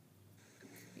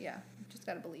just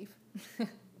gotta believe.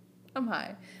 I'm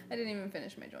high. I didn't even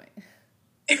finish my joint.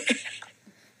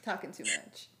 Talking too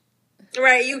much.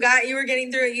 Right, you were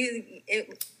getting through it.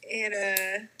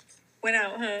 It went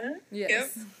out, huh?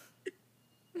 Yes.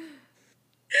 Yep.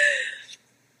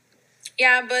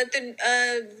 Yeah, but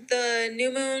the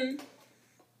new moon,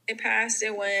 it passed.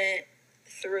 It went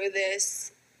through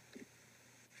this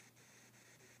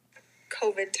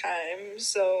COVID time,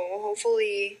 so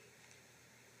hopefully,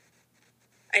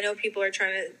 I know people are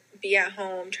trying to be at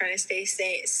home, trying to stay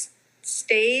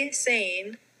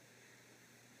sane.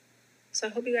 So I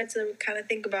hope you got to kind of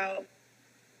think about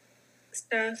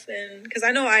stuff, and because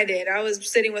I know I did. I was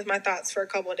sitting with my thoughts for a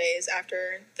couple of days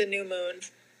after the new moon,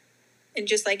 and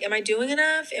just like, am I doing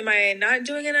enough? Am I not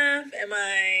doing enough?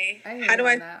 How do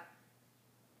I? That.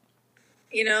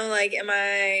 You know, like, am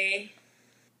I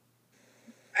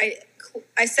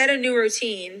set a new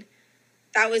routine.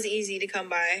 That was easy to come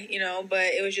by, you know, but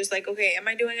it was just like, okay, am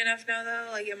I doing enough now though?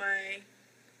 Like,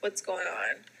 what's going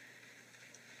on?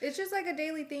 It's just like a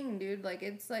daily thing, dude. Like,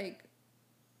 it's like,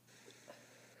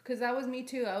 because that was me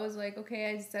too. I was like, okay,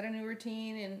 I set a new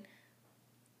routine, and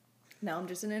now I'm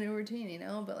just in a new routine, you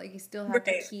know? But, like, you still have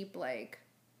to keep, like,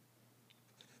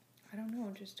 I don't know,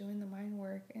 just doing the mind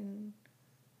work. And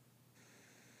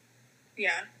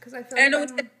yeah. Because I feel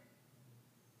like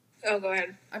oh, go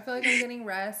ahead. I feel like I'm getting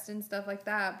rest and stuff like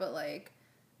that, but, like,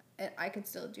 I could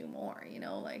still do more, you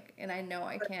know? Like, and I know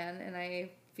I can, and I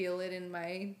feel it in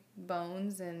my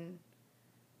bones, and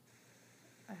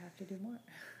I have to do more.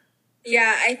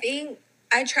 Yeah, I think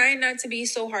I try not to be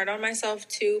so hard on myself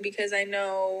too, because I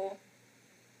know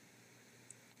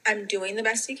I'm doing the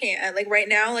best you can. Like, right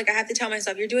now, like, I have to tell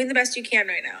myself, you're doing the best you can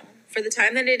right now. For the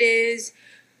time that it is,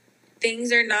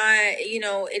 things are not, you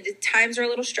know, times are a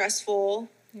little stressful.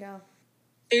 Yeah.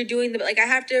 You're doing I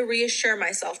have to reassure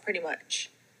myself pretty much.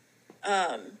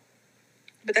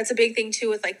 But that's a big thing too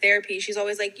with, like, therapy. She's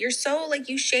always like, you're so, like,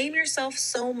 you shame yourself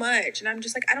so much. And I'm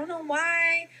just like, I don't know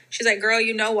why. She's like, girl,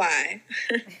 you know why.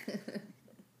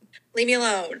 Leave me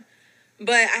alone.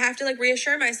 But I have to, like,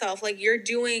 reassure myself, like, you're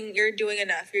doing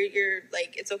enough. You're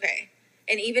like, it's okay.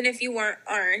 And even if you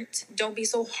aren't, don't be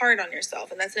so hard on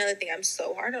yourself. And that's another thing. I'm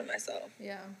so hard on myself.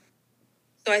 Yeah.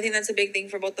 So I think that's a big thing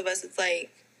for both of us. It's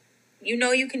like, you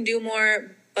know you can do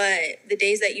more, but the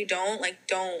days that you don't, like,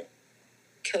 don't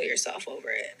kill yourself over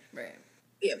it. Right.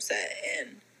 Be upset,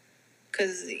 and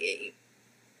because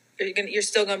you're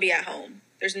still gonna be at home.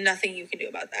 There's nothing you can do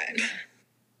about that.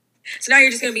 So now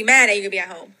you're just gonna be mad and you're gonna be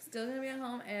at home. Still gonna be at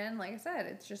home, and like I said,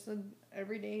 it's just an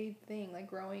everyday thing. Like,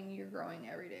 you're growing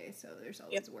every day, so there's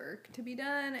always work to be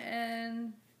done,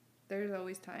 and there's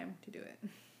always time to do it.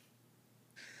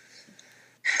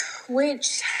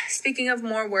 Which, speaking of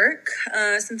more work,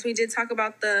 since we did talk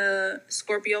about the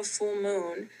Scorpio Full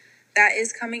Moon, that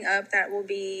is coming up. That will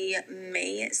be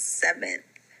May 7th.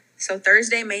 So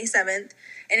Thursday, May 7th.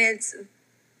 And it's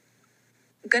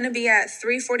going to be at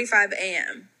 3:45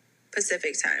 a.m.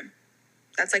 Pacific time.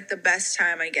 That's, like, the best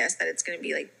time, I guess, that it's going to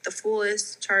be, like, the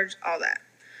fullest charge, all that.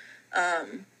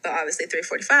 But obviously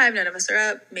 3:45, none of us are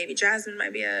up. Maybe Jasmine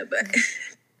might be up, but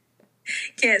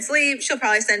can't sleep. She'll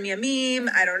probably send me a meme.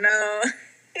 I don't know.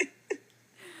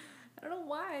 I don't know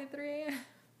why 3 a.m.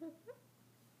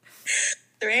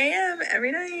 3 a.m.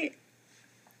 every night.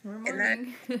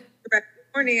 Morning.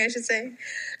 Morning, I should say.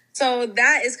 So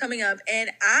that is coming up, and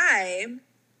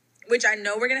which I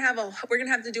know we're gonna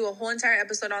have to do a whole entire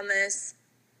episode on this,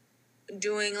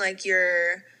 doing, like,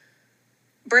 your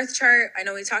birth chart. I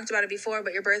know we talked about it before,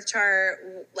 but your birth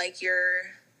chart, like,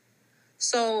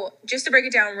 so just to break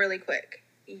it down really quick,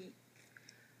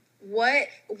 what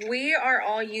we are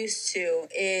all used to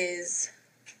is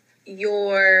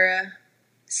your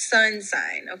sun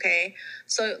sign, okay?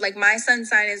 So, like, my sun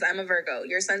sign is, I'm a Virgo.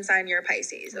 Your sun sign, you're a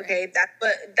Pisces, okay?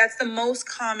 Right. That's the most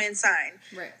common sign.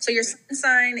 Right. So your sun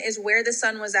sign is where the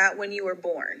sun was at when you were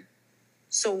born.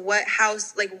 So what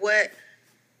house, like, where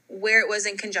it was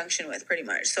in conjunction with, pretty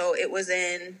much. So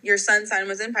your sun sign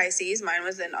was in Pisces. Mine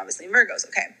was in, obviously, Virgos,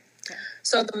 okay?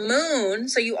 So the moon,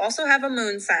 so you also have a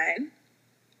moon sign,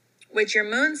 which your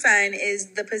moon sign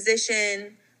is the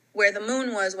position where the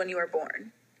moon was when you were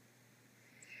born.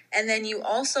 And then you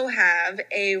also have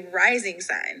a rising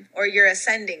sign or your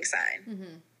ascending sign.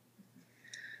 Mm-hmm.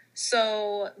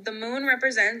 So the moon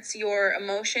represents your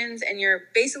emotions and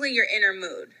basically your inner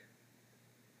mood.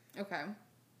 Okay.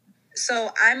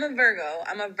 So I'm a Virgo.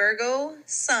 I'm a Virgo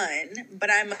sun, but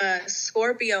I'm a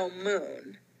Scorpio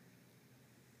moon.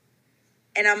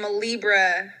 And I'm a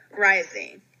Libra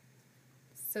rising.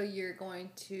 So you're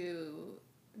going to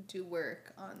do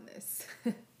work on this.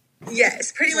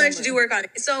 Yes, pretty much do work on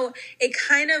it. So it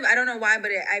kind of, I don't know why,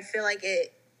 but I feel like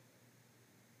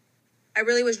I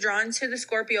really was drawn to the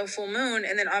Scorpio full moon.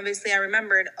 And then obviously I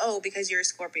remembered, because you're a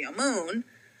Scorpio moon,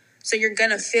 so you're going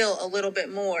to feel a little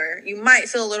bit more. You might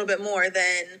feel a little bit more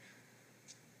than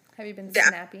Have you been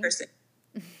snappy? Person.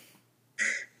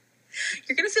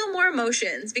 You're going to feel more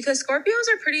emotions because Scorpios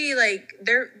are pretty like,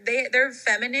 they're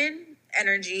feminine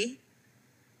energy.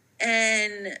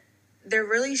 And they're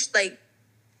really like,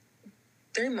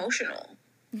 they're emotional.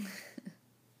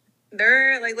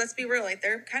 They're like, let's be real, like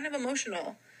they're kind of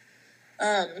emotional.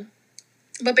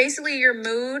 But basically your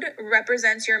mood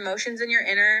represents your emotions in your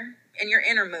inner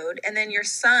mood. And then your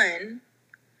sun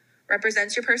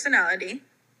represents your personality.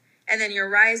 And then your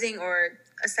rising or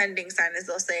ascending sign, as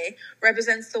they'll say,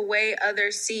 represents the way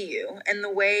others see you and the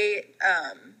way,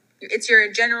 it's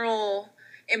your general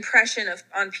impression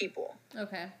on people.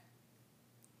 Okay.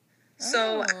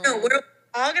 So I know we're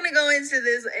all gonna go into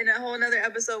this in a whole nother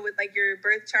episode with like your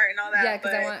birth chart and all that. Yeah,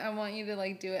 because I want you to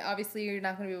like do it. Obviously, you're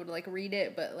not gonna be able to like read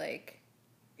it, but like,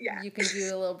 yeah, you can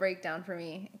do a little breakdown for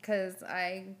me because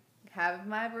I have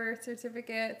my birth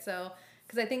certificate. So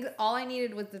because I think all I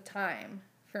needed was the time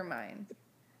for mine.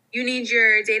 You need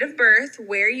your date of birth,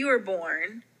 where you were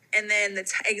born, and then the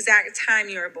exact time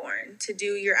you were born to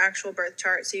do your actual birth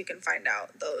chart, so you can find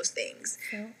out those things.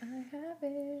 So I have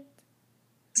it.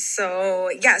 So,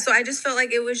 yeah, so I just felt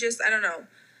like it was just, I don't know.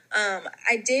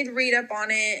 I did read up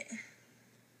on it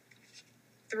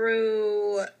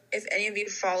through, if any of you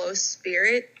follow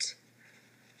Spirit,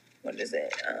 what is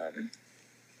it?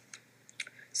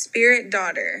 Spirit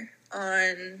Daughter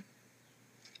on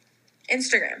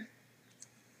Instagram.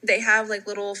 They have like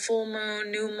little full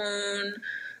moon, new moon.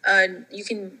 You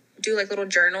can do like little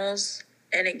journals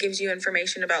and it gives you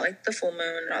information about like the full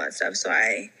moon and all that stuff. So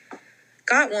I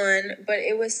got one, but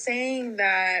it was saying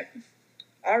that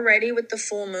already with the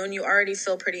full moon, you already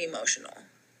feel pretty emotional.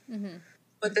 Mm-hmm.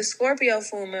 With the Scorpio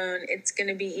full moon, it's going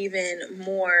to be even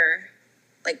more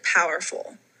like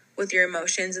powerful with your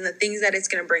emotions and the things that it's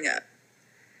going to bring up.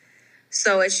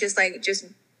 So it's just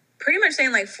pretty much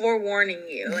saying like forewarning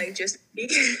you, like just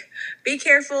be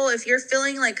careful if you're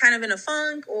feeling like kind of in a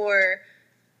funk, or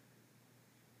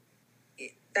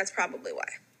that's probably why.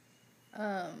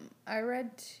 I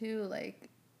read too, like,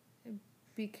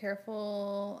 be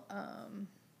careful. I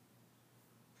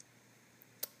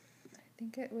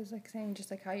think it was like saying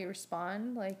just like how you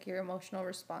respond, like your emotional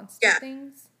response to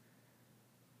things.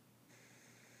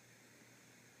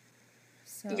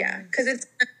 So. Yeah, because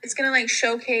it's gonna like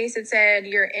showcase, it said,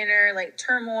 your inner like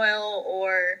turmoil,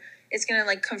 or it's gonna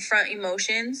like confront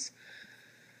emotions.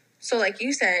 So like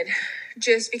you said,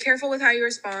 just be careful with how you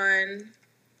respond.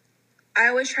 I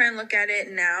always try and look at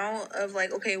it now of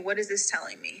like, okay, what is this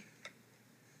telling me?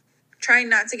 Trying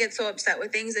not to get so upset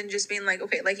with things and just being like,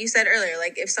 okay, like you said earlier,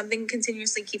 like if something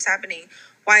continuously keeps happening,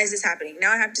 why is this happening?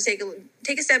 Now I have to take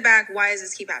a step back. Why does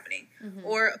this keep happening? Mm-hmm.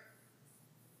 Or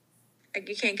like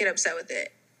you can't get upset with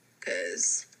it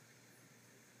because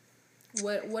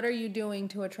what are you doing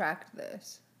to attract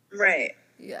this? Right.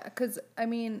 Yeah, because I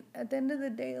mean, at the end of the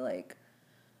day, like,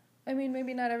 I mean,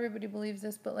 maybe not everybody believes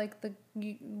this, but like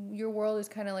your world is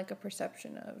kind of like a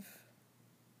perception of.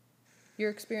 Your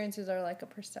experiences are like a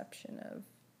perception of.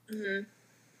 Mm-hmm.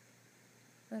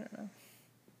 I don't know.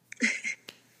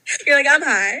 You're like, I'm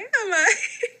high.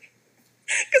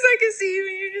 Because I can see you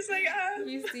and you're just like, ah.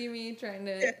 You see me trying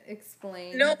to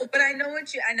explain. No, but I know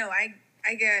I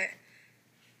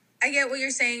get what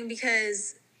you're saying,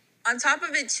 because on top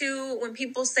of it too, when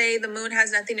people say the moon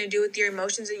has nothing to do with your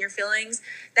emotions and your feelings,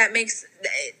 that makes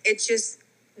it's just,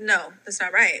 no, that's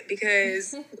not right,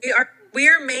 because we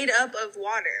are made up of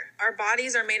water. Our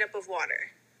bodies are made up of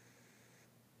water.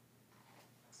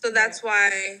 So that's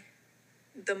why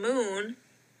the moon,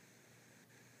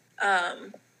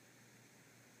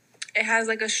 it has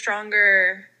like a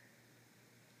stronger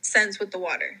sense with the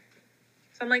water.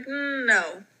 So I'm like,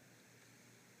 no.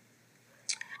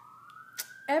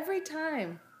 Every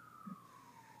time.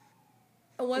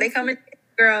 They come in,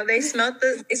 girl, they smelt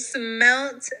the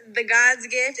God's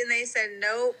gift and they said,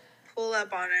 nope, pull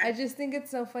up on her. I just think it's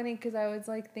so funny because I was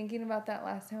like thinking about that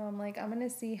last time. I'm like, I'm going to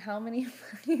see how many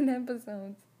fucking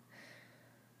episodes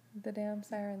The damn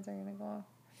sirens are gonna go off.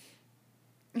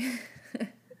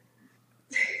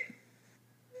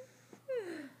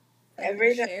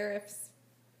 Every sheriffs.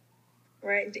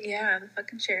 Right, yeah, the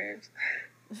fucking sheriffs.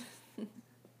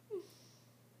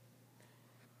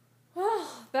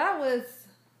 Oh, that was...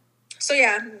 So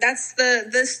yeah, that's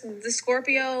the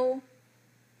Scorpio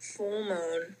full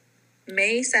moon,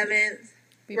 May 7th.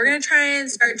 We're going to try and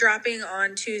start dropping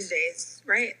on Tuesdays,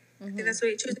 right? I think that's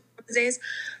what Tuesdays.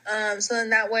 So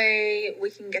then that way we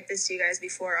can get this to you guys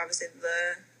before, obviously,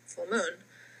 the full moon.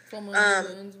 Full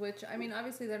moons, which, I mean,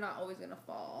 obviously they're not always going to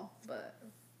fall, but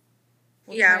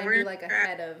we'll try and do, like,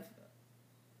 ahead of...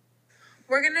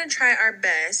 We're going to try our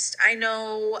best. I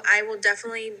know I will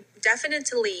definitely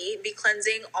be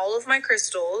cleansing all of my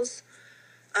crystals.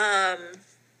 Have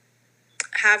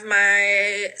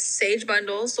my sage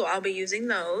bundles, so I'll be using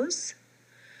those.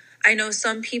 I know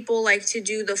some people like to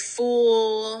do the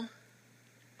full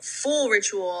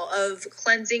ritual of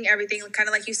cleansing everything, kind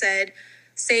of like you said,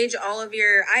 sage all of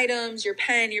your items, your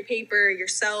pen, your paper,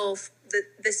 yourself,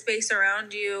 the space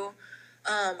around you.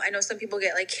 I know some people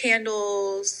get like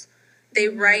candles. They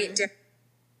write down,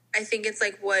 I think it's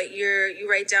like what you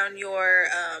write down your,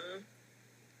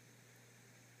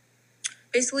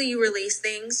 basically you release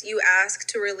things. You ask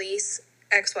to release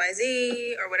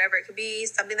XYZ or whatever it could be,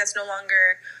 something that's no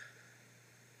longer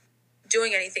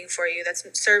doing anything for you, that's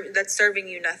serving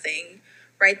you nothing.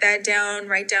 Write that down,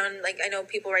 like I know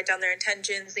people write down their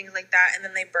intentions, things like that, and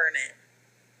then they burn it.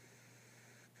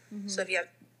 So if you have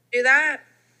to do that.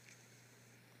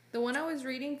 The one I was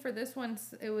reading for this one,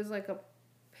 it was like a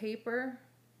paper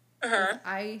with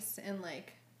ice and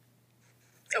like...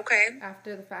 Okay.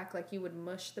 After the fact, like you would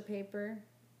mush the paper.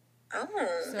 Oh,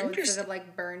 so interesting. Instead of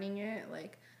like burning it,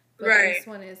 like... But right. This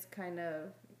one is kind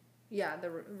of... Yeah, the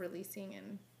releasing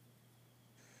and...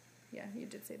 Yeah, you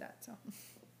did say that, so...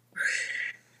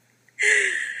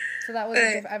 So that was...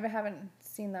 I haven't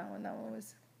seen that one. That one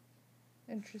was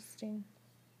interesting.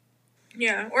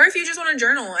 Yeah, or if you just want to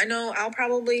journal, I know I'll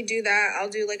probably do that. I'll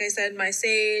do, like I said, my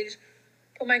sage,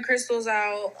 put my crystals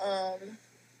out.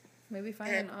 Maybe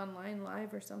find an online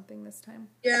live or something this time.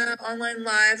 Yeah, online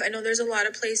live. I know there's a lot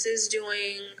of places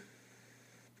doing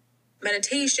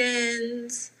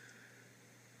meditations,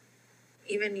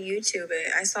 even YouTube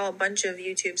it. I saw a bunch of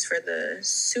YouTubes for the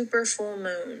super full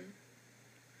moon,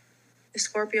 the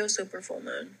Scorpio super full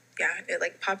moon. Yeah, it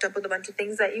like popped up with a bunch of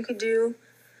things that you could do.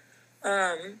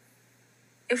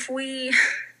 If we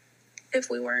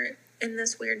weren't in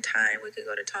this weird time, we could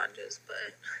go to Tanja's,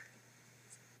 but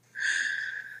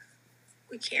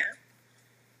we can't.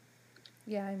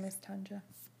 Yeah, I miss Tanja.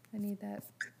 I need that.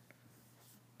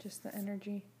 Just the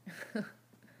energy.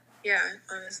 Yeah,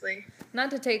 honestly.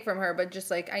 Not to take from her, but just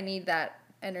like I need that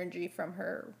energy from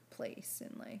her place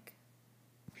and like.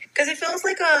 Because it feels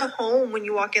like a home when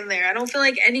you walk in there. I don't feel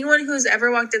like anyone who's ever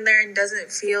walked in there and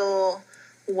doesn't feel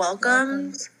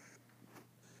welcomed.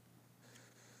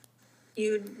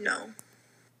 You know.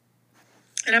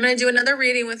 And I'm going to do another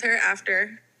reading with her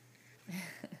after.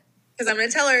 Because I'm going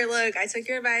to tell her, look, I took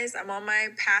your advice. I'm on my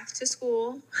path to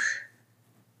school.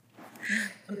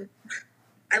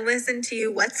 I listened to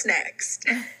you. What's next?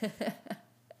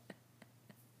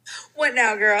 What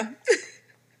now, girl?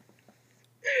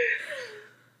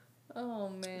 Oh,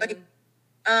 man. But,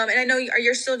 and I know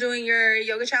you're still doing your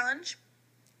yoga challenge?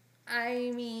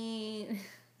 I mean...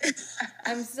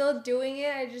 I'm still doing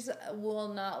it. I just will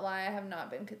not lie. I have not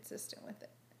been consistent with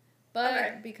it.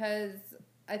 But because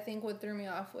I think what threw me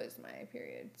off was my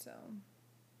period, so.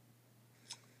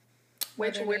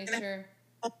 Which we're going to have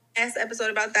a last episode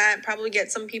about that. Probably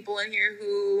get some people in here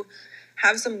who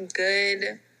have some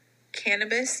good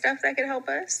cannabis stuff that could help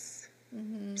us.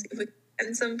 See if we can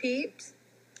get some peeps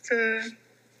to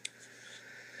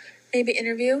maybe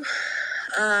interview.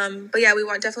 But yeah, we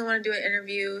definitely want to do an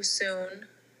interview soon.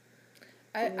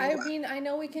 I mean, I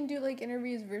know we can do, like,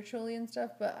 interviews virtually and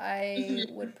stuff, but I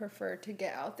would prefer to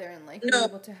get out there and, like, be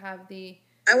able to have the...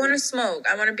 I want to smoke.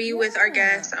 I want to be with our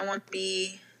guests. I want to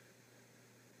be...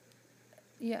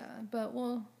 Yeah, but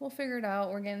we'll figure it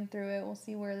out. We're getting through it. We'll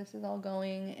see where this is all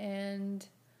going, and...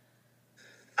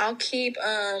 I'll keep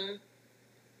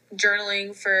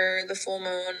journaling for the full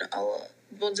moon.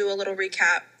 We'll do a little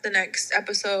recap the next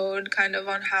episode, kind of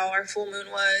on how our full moon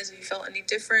was, if you felt any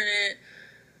different...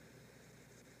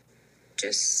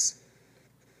 Just,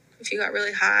 if you got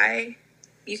really high,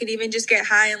 you could even just get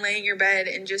high and lay in your bed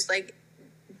and just, like,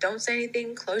 don't say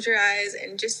anything, close your eyes,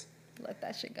 and just... Let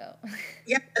that shit go.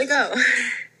 Yeah, let it go.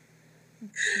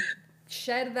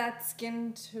 Shed that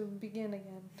skin to begin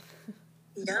again.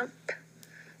 Yep.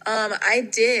 I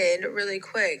did, really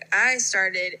quick, I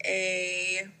started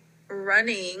a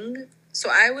running. So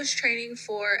I was training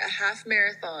for a half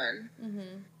marathon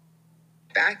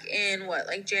back in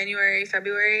like January,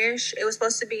 February-ish. It was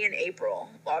supposed to be in April.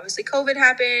 Well, obviously COVID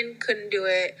happened, couldn't do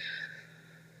it.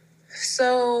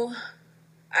 So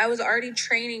I was already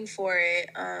training for it.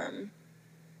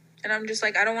 And I'm just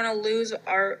like, I don't want to lose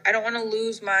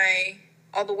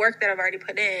all the work that I've already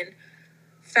put in.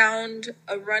 Found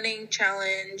a running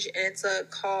challenge, and it's an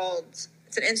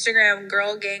Instagram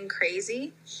Girl Gang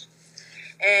Crazy.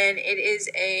 And it is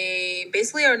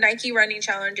basically a Nike running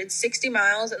challenge. It's 60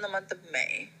 miles in the month of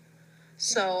May.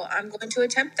 So I'm going to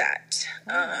attempt that.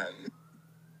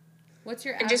 What's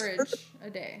your average a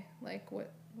day? Like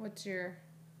what's your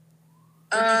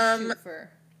shoot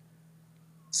for?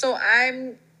 So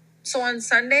on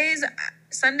Sundays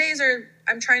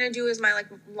I'm trying to do is my like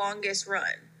longest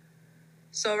run.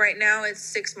 So right now it's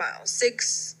 6 miles.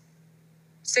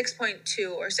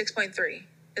 6.2 or 6.3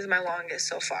 is my longest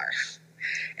so far.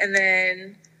 And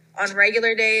then on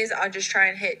regular days, I'll just try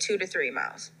and hit 2 to 3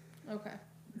 miles. Okay.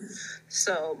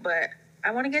 So, but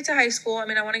I want to get to high school. I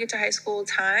want to get to high school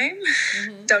time.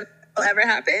 Don't ever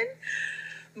happen.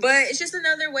 But it's just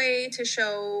another way to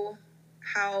show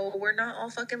how we're not all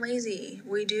fucking lazy.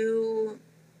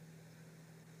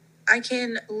 I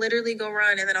can literally go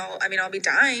run and then I'll be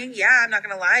dying. Yeah, I'm not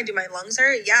going to lie. Do my lungs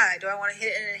hurt? Yeah. Do I want to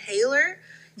hit an inhaler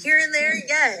here and there?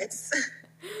 Yes.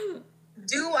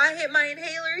 Do I hit my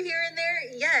inhaler here and there?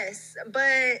 Yes.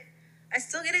 But I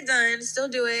still get it done, still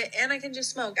do it, and I can just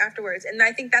smoke afterwards. And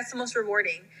I think that's the most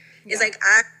rewarding. Yeah. It's like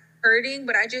I'm hurting,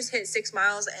 but I just hit 6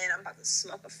 miles and I'm about to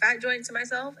smoke a fat joint to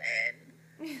myself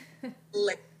and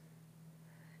let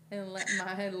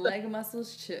my leg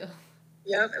muscles chill.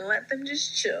 Yep, and let them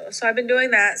just chill. So I've been doing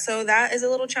that. So that is a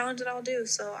little challenge that I'll do.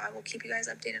 So I will keep you guys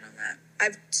updated on that.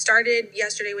 I've started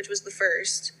yesterday, which was the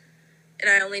first, and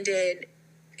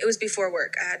it was before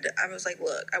work. I was like,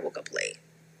 look, I woke up late.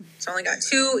 So I only got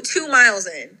two miles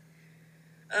in.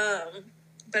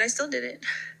 But I still did it.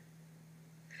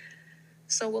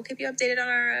 So we'll keep you updated on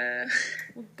our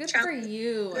good challenge. For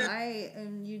you.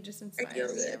 You just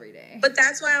inspire me every day. But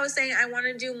that's why I was saying I want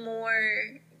to do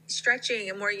more stretching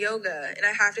and more yoga, and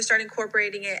I have to start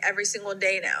incorporating it every single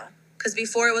day now. Because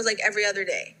before it was like every other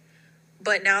day.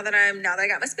 But now that I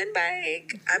got my spin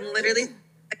bike, I'm literally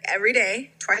like every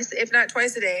day, if not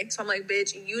twice a day. So I'm like,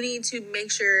 bitch, you need to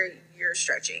make sure you're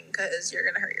stretching because you're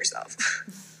gonna hurt yourself.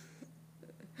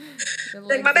 Your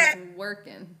legs my back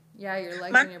working. Yeah, your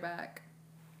legs and your back.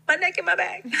 My neck and my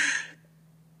back.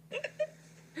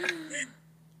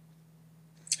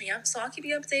 Yeah, so I'll keep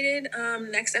you updated.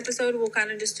 Next episode we'll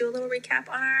kind of just do a little recap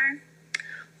on our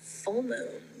full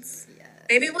moons. Yes.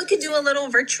 Maybe we could do a little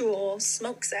virtual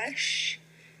smoke sesh.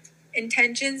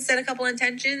 Intentions, set a couple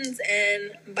intentions,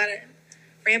 and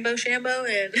Rambo Shambo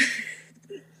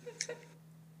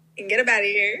and get up out of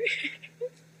here.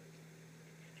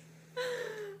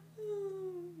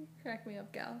 Crack me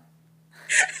up, gal.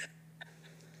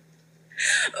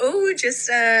 Oh, just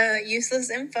useless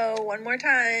info one more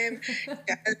time.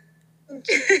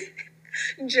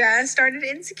 Jazz started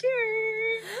Insecure.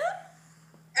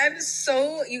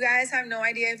 You guys have no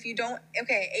idea if you don't.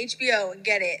 Okay, HBO,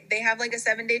 get it. They have like a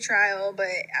 7-day trial, but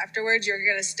afterwards you're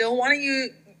gonna still want to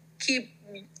keep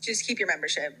your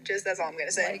membership. Just that's all I'm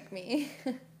gonna say. Like me.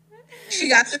 You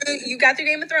got through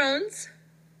Game of Thrones.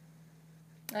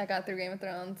 I got through Game of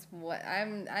Thrones.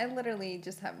 I literally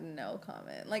just have no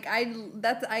comment. Like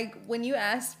when you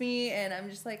asked me and I'm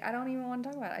just like, I don't even want to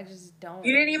talk about it. I just don't.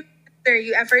 You didn't even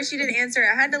answer. At first you didn't answer.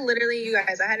 I had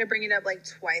to bring it up like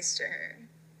twice to her.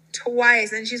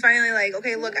 Twice. And she's finally like,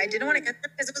 okay, look, I didn't want to answer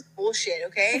because it was bullshit,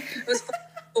 okay? It was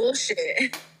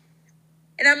bullshit.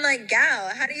 And I'm like, gal,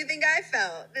 how do you think I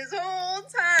felt this whole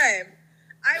time?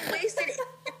 I wasted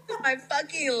my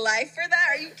fucking life for that?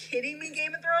 Are you kidding me,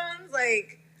 Game of Thrones?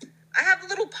 Like, I have a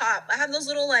little pop. I have those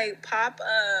little, like, pop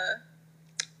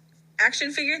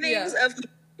action figure things of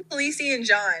Khaleesi and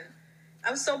Jon.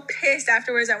 I was so pissed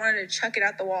afterwards I wanted to chuck it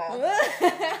out the wall.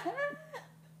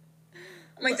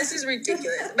 I'm like, this is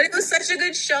ridiculous. But it was such a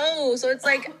good show. So it's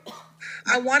like,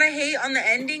 I want to hate on the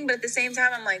ending, but at the same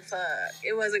time, I'm like, fuck,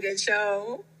 it was a good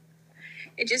show.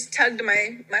 It just tugged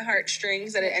my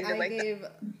heartstrings that it ended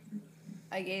that.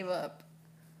 I gave up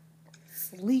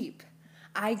sleep.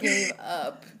 I gave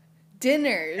up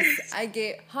dinners.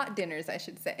 Hot dinners, I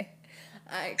should say.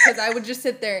 Because I would just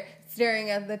sit there staring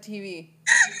at the TV.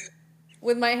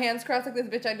 With my hands crossed like this,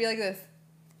 bitch, I'd be like this.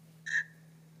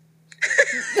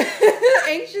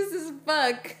 Anxious as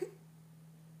fuck.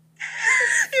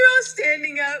 You're all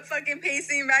standing up, fucking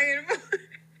pacing back and forth.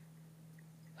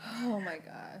 Oh my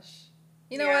gosh.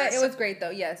 You know what? It was great, though.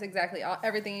 Yes, exactly.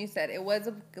 Everything you said. It was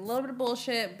a little bit of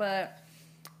bullshit, but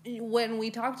when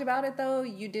we talked about it, though,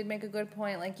 you did make a good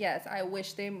point. Like, yes, I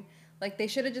wish they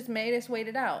should have just made us wait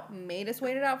it out. Made us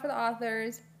wait it out for the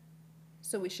authors.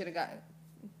 So we should have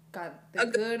got the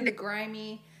good,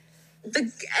 grimy...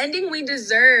 The ending we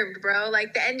deserved, bro.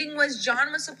 Like, the ending was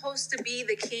John was supposed to be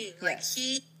the king. Yes. Like,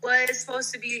 he was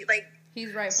supposed to be, like...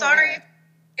 He's right. Sorry.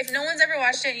 If no one's ever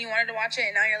watched it and you wanted to watch it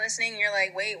and now you're listening and you're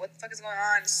like, wait, what the fuck is going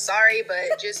on? Sorry,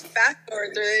 but just fast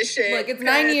forward through this shit. Look, it's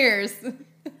 9 years.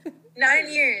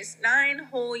 9 years. 9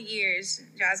 whole years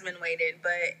Jasmine waited.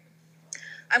 But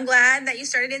I'm glad that you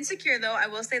started Insecure, though. I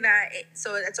will say that.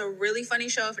 So it's a really funny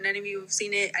show. If none of you have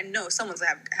seen it, I know someone's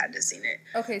had to seen it.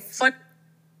 Okay. Fun.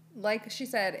 Like she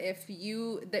said,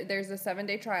 there's a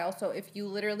 7-day trial. So if you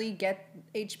literally get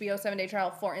HBO 7-day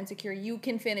trial for Insecure, you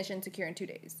can finish Insecure in 2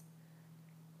 days.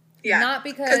 Yeah. Not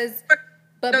because,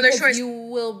 but because you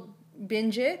will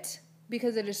binge it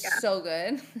because it is so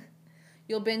good.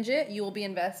 You'll binge it. You will be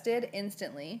invested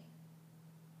instantly.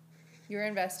 You're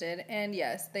invested. And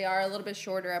yes, they are a little bit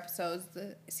shorter episodes.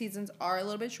 The seasons are a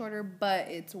little bit shorter, but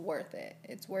it's worth it.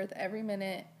 It's worth every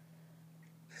minute.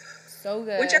 So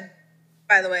good. Which,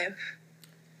 by the way?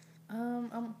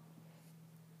 I'm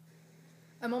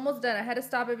almost done. I had to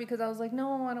stop it because I was like,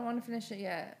 no, I don't want to finish it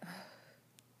yet.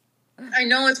 I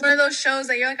know, it's one of those shows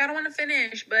that you're like, I don't want to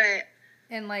finish, but...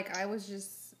 And, like, I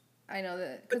know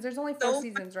that... Because there's only 4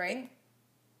 seasons, right?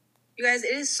 You guys,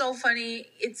 it is so funny.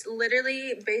 It's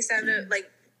literally based on, like...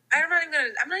 I'm not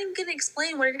even gonna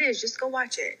explain what it is. Just go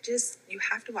watch it. You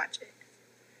have to watch it.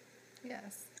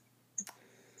 Yes.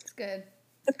 It's good.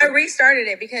 I restarted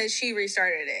it because she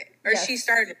restarted it. Or she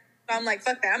started it. So I'm like,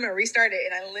 fuck that. I'm gonna restart it.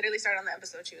 And I literally started on the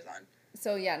episode she was on.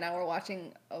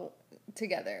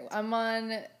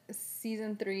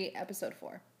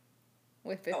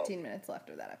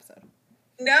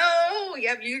 No!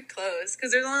 Yep, you're close.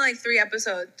 Because there's only like 3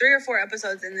 or 4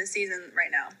 episodes in this season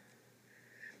right now.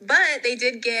 But they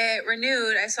did get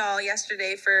renewed, I saw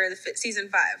yesterday, for the season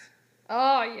 5.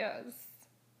 Oh, yes.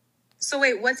 So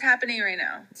wait, what's happening right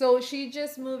now? So she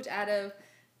just moved out of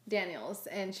Daniels,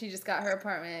 and she just got her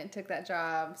apartment, took that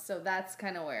job. So that's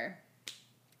kind of where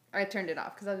I turned it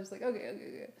off, because I was just like,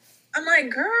 okay. I'm like,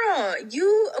 girl,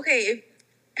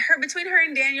 between her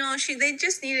and Daniel, they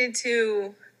just needed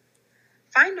to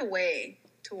find a way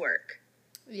to work.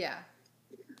 Yeah.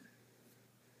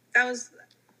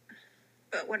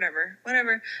 But whatever.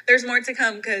 There's more to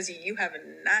come because you have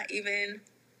not even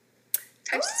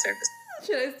touched the surface.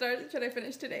 Should I start? Should I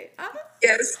finish today?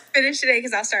 Yes, finish today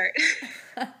because I'll start.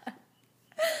 I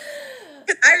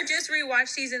just rewatched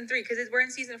season 3 because we're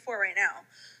in season 4 right now.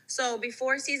 So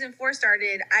before season 4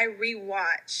 started, I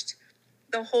rewatched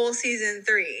the whole season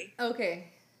 3.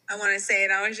 Okay. I want to say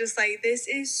it. I was just like, this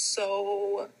is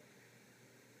so...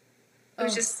 It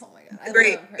was just my God.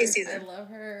 great season. I love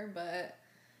her, but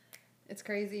it's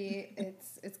crazy.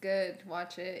 It's good.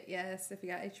 Watch it. Yes, if you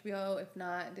got HBO. If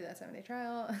not, do that 7-day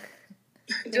trial.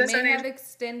 They may have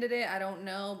extended it. I don't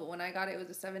know. But when I got it, it was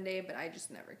a 7-day, but I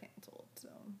just never canceled. So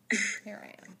here I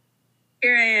am.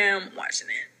 Here I am watching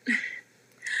it.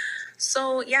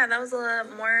 So, yeah, that was a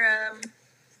more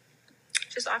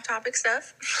just off-topic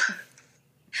stuff.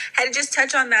 Had to just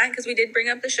touch on that because we did bring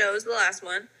up the shows, the last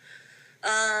one.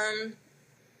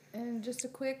 And just a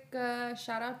quick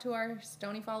shout-out to our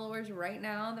Stony followers right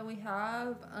now that we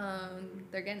have.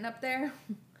 They're getting up there.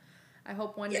 I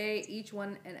hope one day each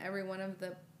one and every one of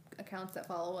the accounts that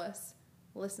follow us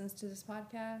listens to this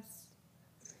podcast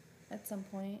at some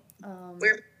point.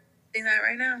 We're doing that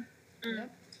right now.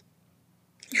 Yep.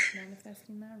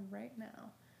 Manifesting that right now.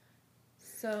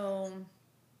 So,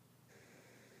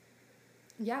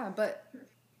 yeah, but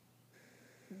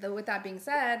with that being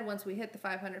said, once we hit the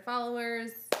 500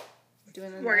 followers,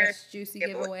 doing a nice juicy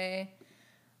giveaway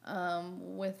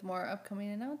with more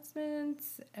upcoming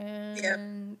announcements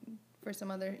and for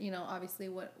some other, obviously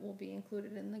what will be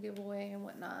included in the giveaway and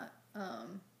whatnot.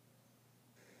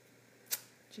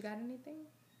 You got anything?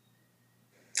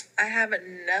 I have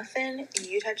nothing.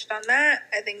 You touched on that.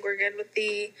 I think we're good with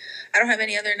I don't have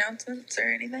any other announcements or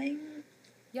anything.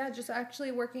 Yeah, just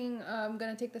actually working. I'm going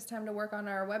to take this time to work on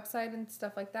our website and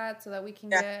stuff like that so that we can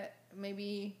get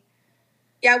maybe...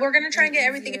 Yeah, we're going to try and get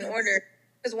everything in order.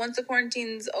 Because once the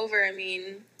quarantine's over,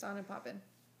 it's on and popping.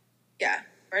 Yeah,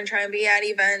 we're going to try and be at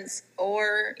events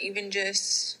or even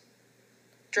just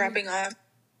dropping off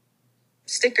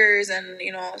stickers and,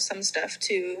 some stuff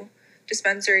to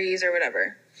dispensaries or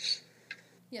whatever.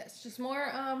 Yes, just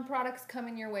more products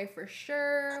coming your way for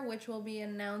sure, which we'll be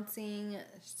announcing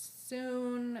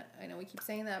soon. I know we keep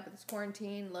saying that, but this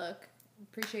quarantine, look,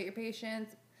 appreciate your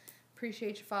patience.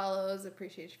 appreciate your follows,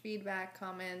 appreciate your feedback,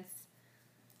 comments.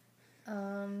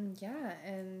 Yeah,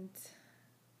 and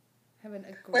having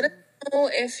a let us know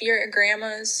if your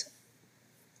grandmas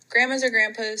or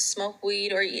grandpas smoke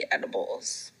weed or eat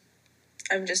edibles.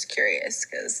 I'm just curious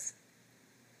because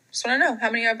I just want to know how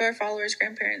many of our followers'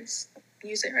 grandparents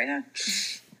use it right now.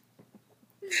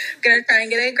 Gonna try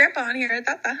and get a grandpa on here,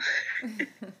 Tata.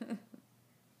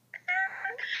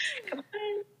 Come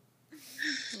on.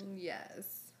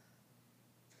 Yes.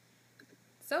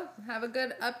 So, have a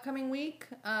good upcoming week.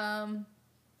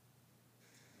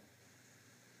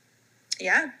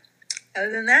 Yeah.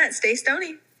 Other than that, stay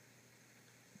stony.